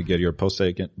want to get your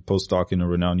postdoc in a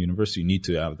renowned university, you need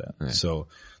to have that. Right. So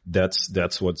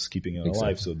that's what's keeping it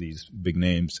alive. So these big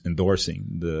names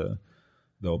endorsing the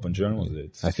open journals.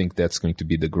 I think that's going to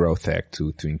be the growth act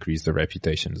to increase the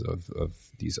reputations of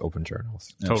these open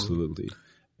journals. Absolutely.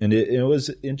 And it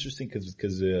was interesting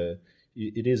because it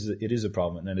is a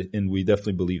problem, and we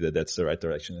definitely believe that that's the right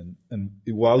direction. And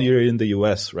while you're in the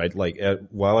U.S., right,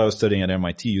 while I was studying at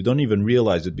MIT, you don't even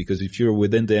realize it, because if you're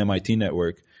within the MIT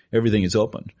network, everything is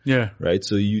open. Yeah. Right.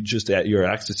 So you're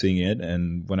accessing it.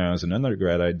 And when I was an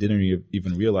undergrad, I didn't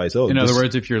even realize. In other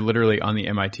words, if you're literally on the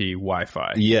MIT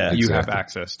Wi-Fi, you have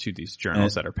access to these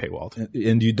journals that are paywalled,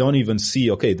 and you don't even see.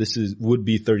 Okay, this would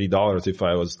be $30 if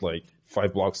I was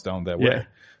 5 blocks down that way.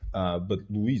 But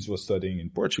Luis was studying in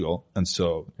Portugal, and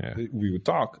so we would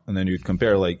talk, and then you'd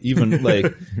compare,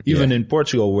 even in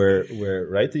Portugal where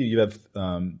right, you have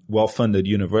well-funded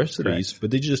universities,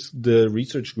 but the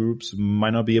research groups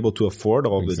might not be able to afford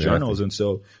all the journals, and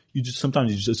so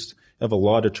sometimes you just have a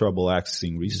lot of trouble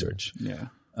accessing research. Yeah.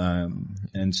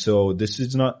 And so this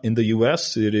is not in the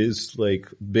US. It is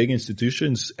big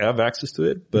institutions have access to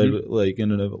it, but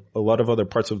in a lot of other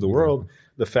parts of the world,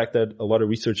 the fact that a lot of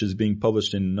research is being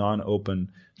published in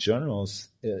non-open journals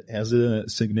has a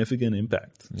significant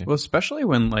impact. Yeah. Well, especially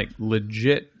when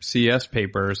legit CS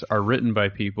papers are written by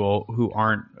people who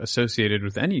aren't associated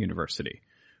with any university,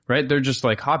 right? They're just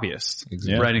hobbyists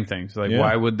writing things.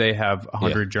 Why would they have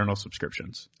 100 journal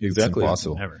subscriptions? Exactly. It's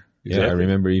impossible. Never. Exactly. I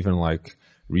remember even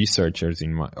researchers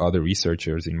in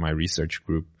my research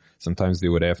group, sometimes they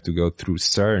would have to go through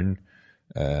CERN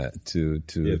to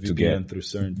get through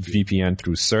CERN VPN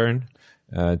through CERN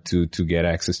to get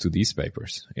access to these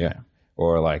papers. Yeah.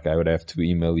 Or I would have to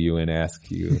email you and ask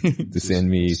you to send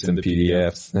me some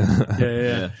PDFs.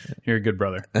 Yeah. You're a good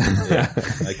brother. Yeah.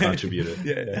 I contributed.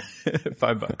 Yeah.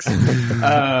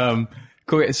 $5.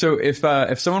 Cool. So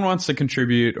if someone wants to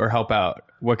contribute or help out,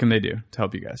 what can they do to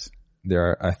help you guys?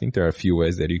 I think there are a few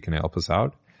ways that you can help us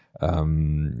out.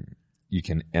 You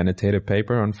can annotate a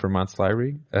paper on Fermat's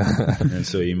Library. And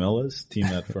so email us,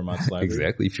 team@Fermat's Library.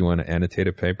 Exactly. If you want to annotate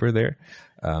a paper there.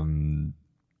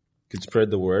 Could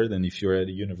spread the word. And if you're at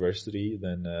a university,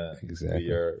 then, exactly.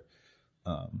 we are,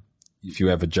 if you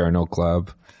have a journal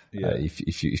club,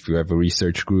 if you have a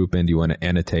research group and you want to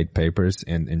annotate papers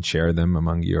and share them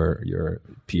among your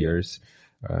peers.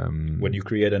 When you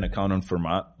create an account on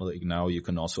Fermat, now you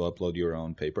can also upload your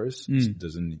own papers.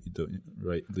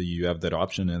 Right? You have that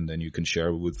option, and then you can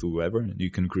share with whoever, and you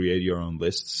can create your own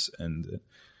lists. And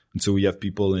so we have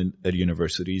people at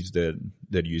universities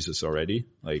that use us already,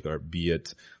 or be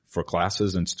it for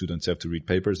classes and students have to read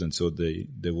papers. And so they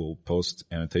will post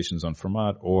annotations on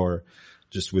Fermat, or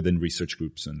just within research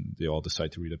groups, and they all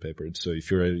decide to read a paper. So if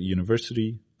you're at a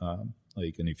university,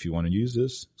 and if you want to use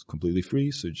this, it's completely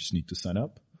free. So you just need to sign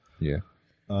up. Yeah.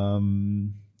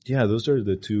 Yeah, those are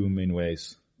the two main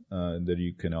ways that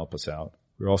you can help us out.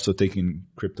 We're also taking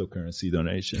cryptocurrency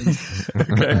donations.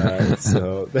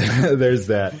 So there's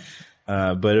that.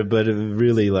 But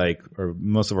really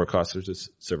most of our costs are just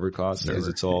server costs because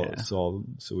it's all,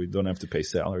 so we don't have to pay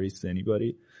salaries to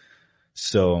anybody.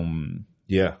 So,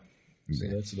 So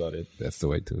that's about it. That's the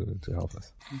way to help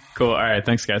us. Cool. All right.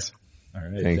 Thanks, guys. All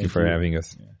right. Thank you for having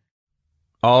us. Yeah.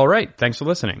 All right. Thanks for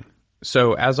listening.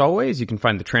 So as always, you can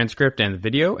find the transcript and the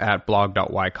video at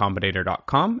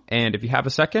blog.ycombinator.com. And if you have a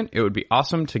second, it would be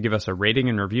awesome to give us a rating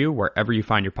and review wherever you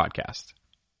find your podcast.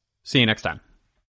 See you next time.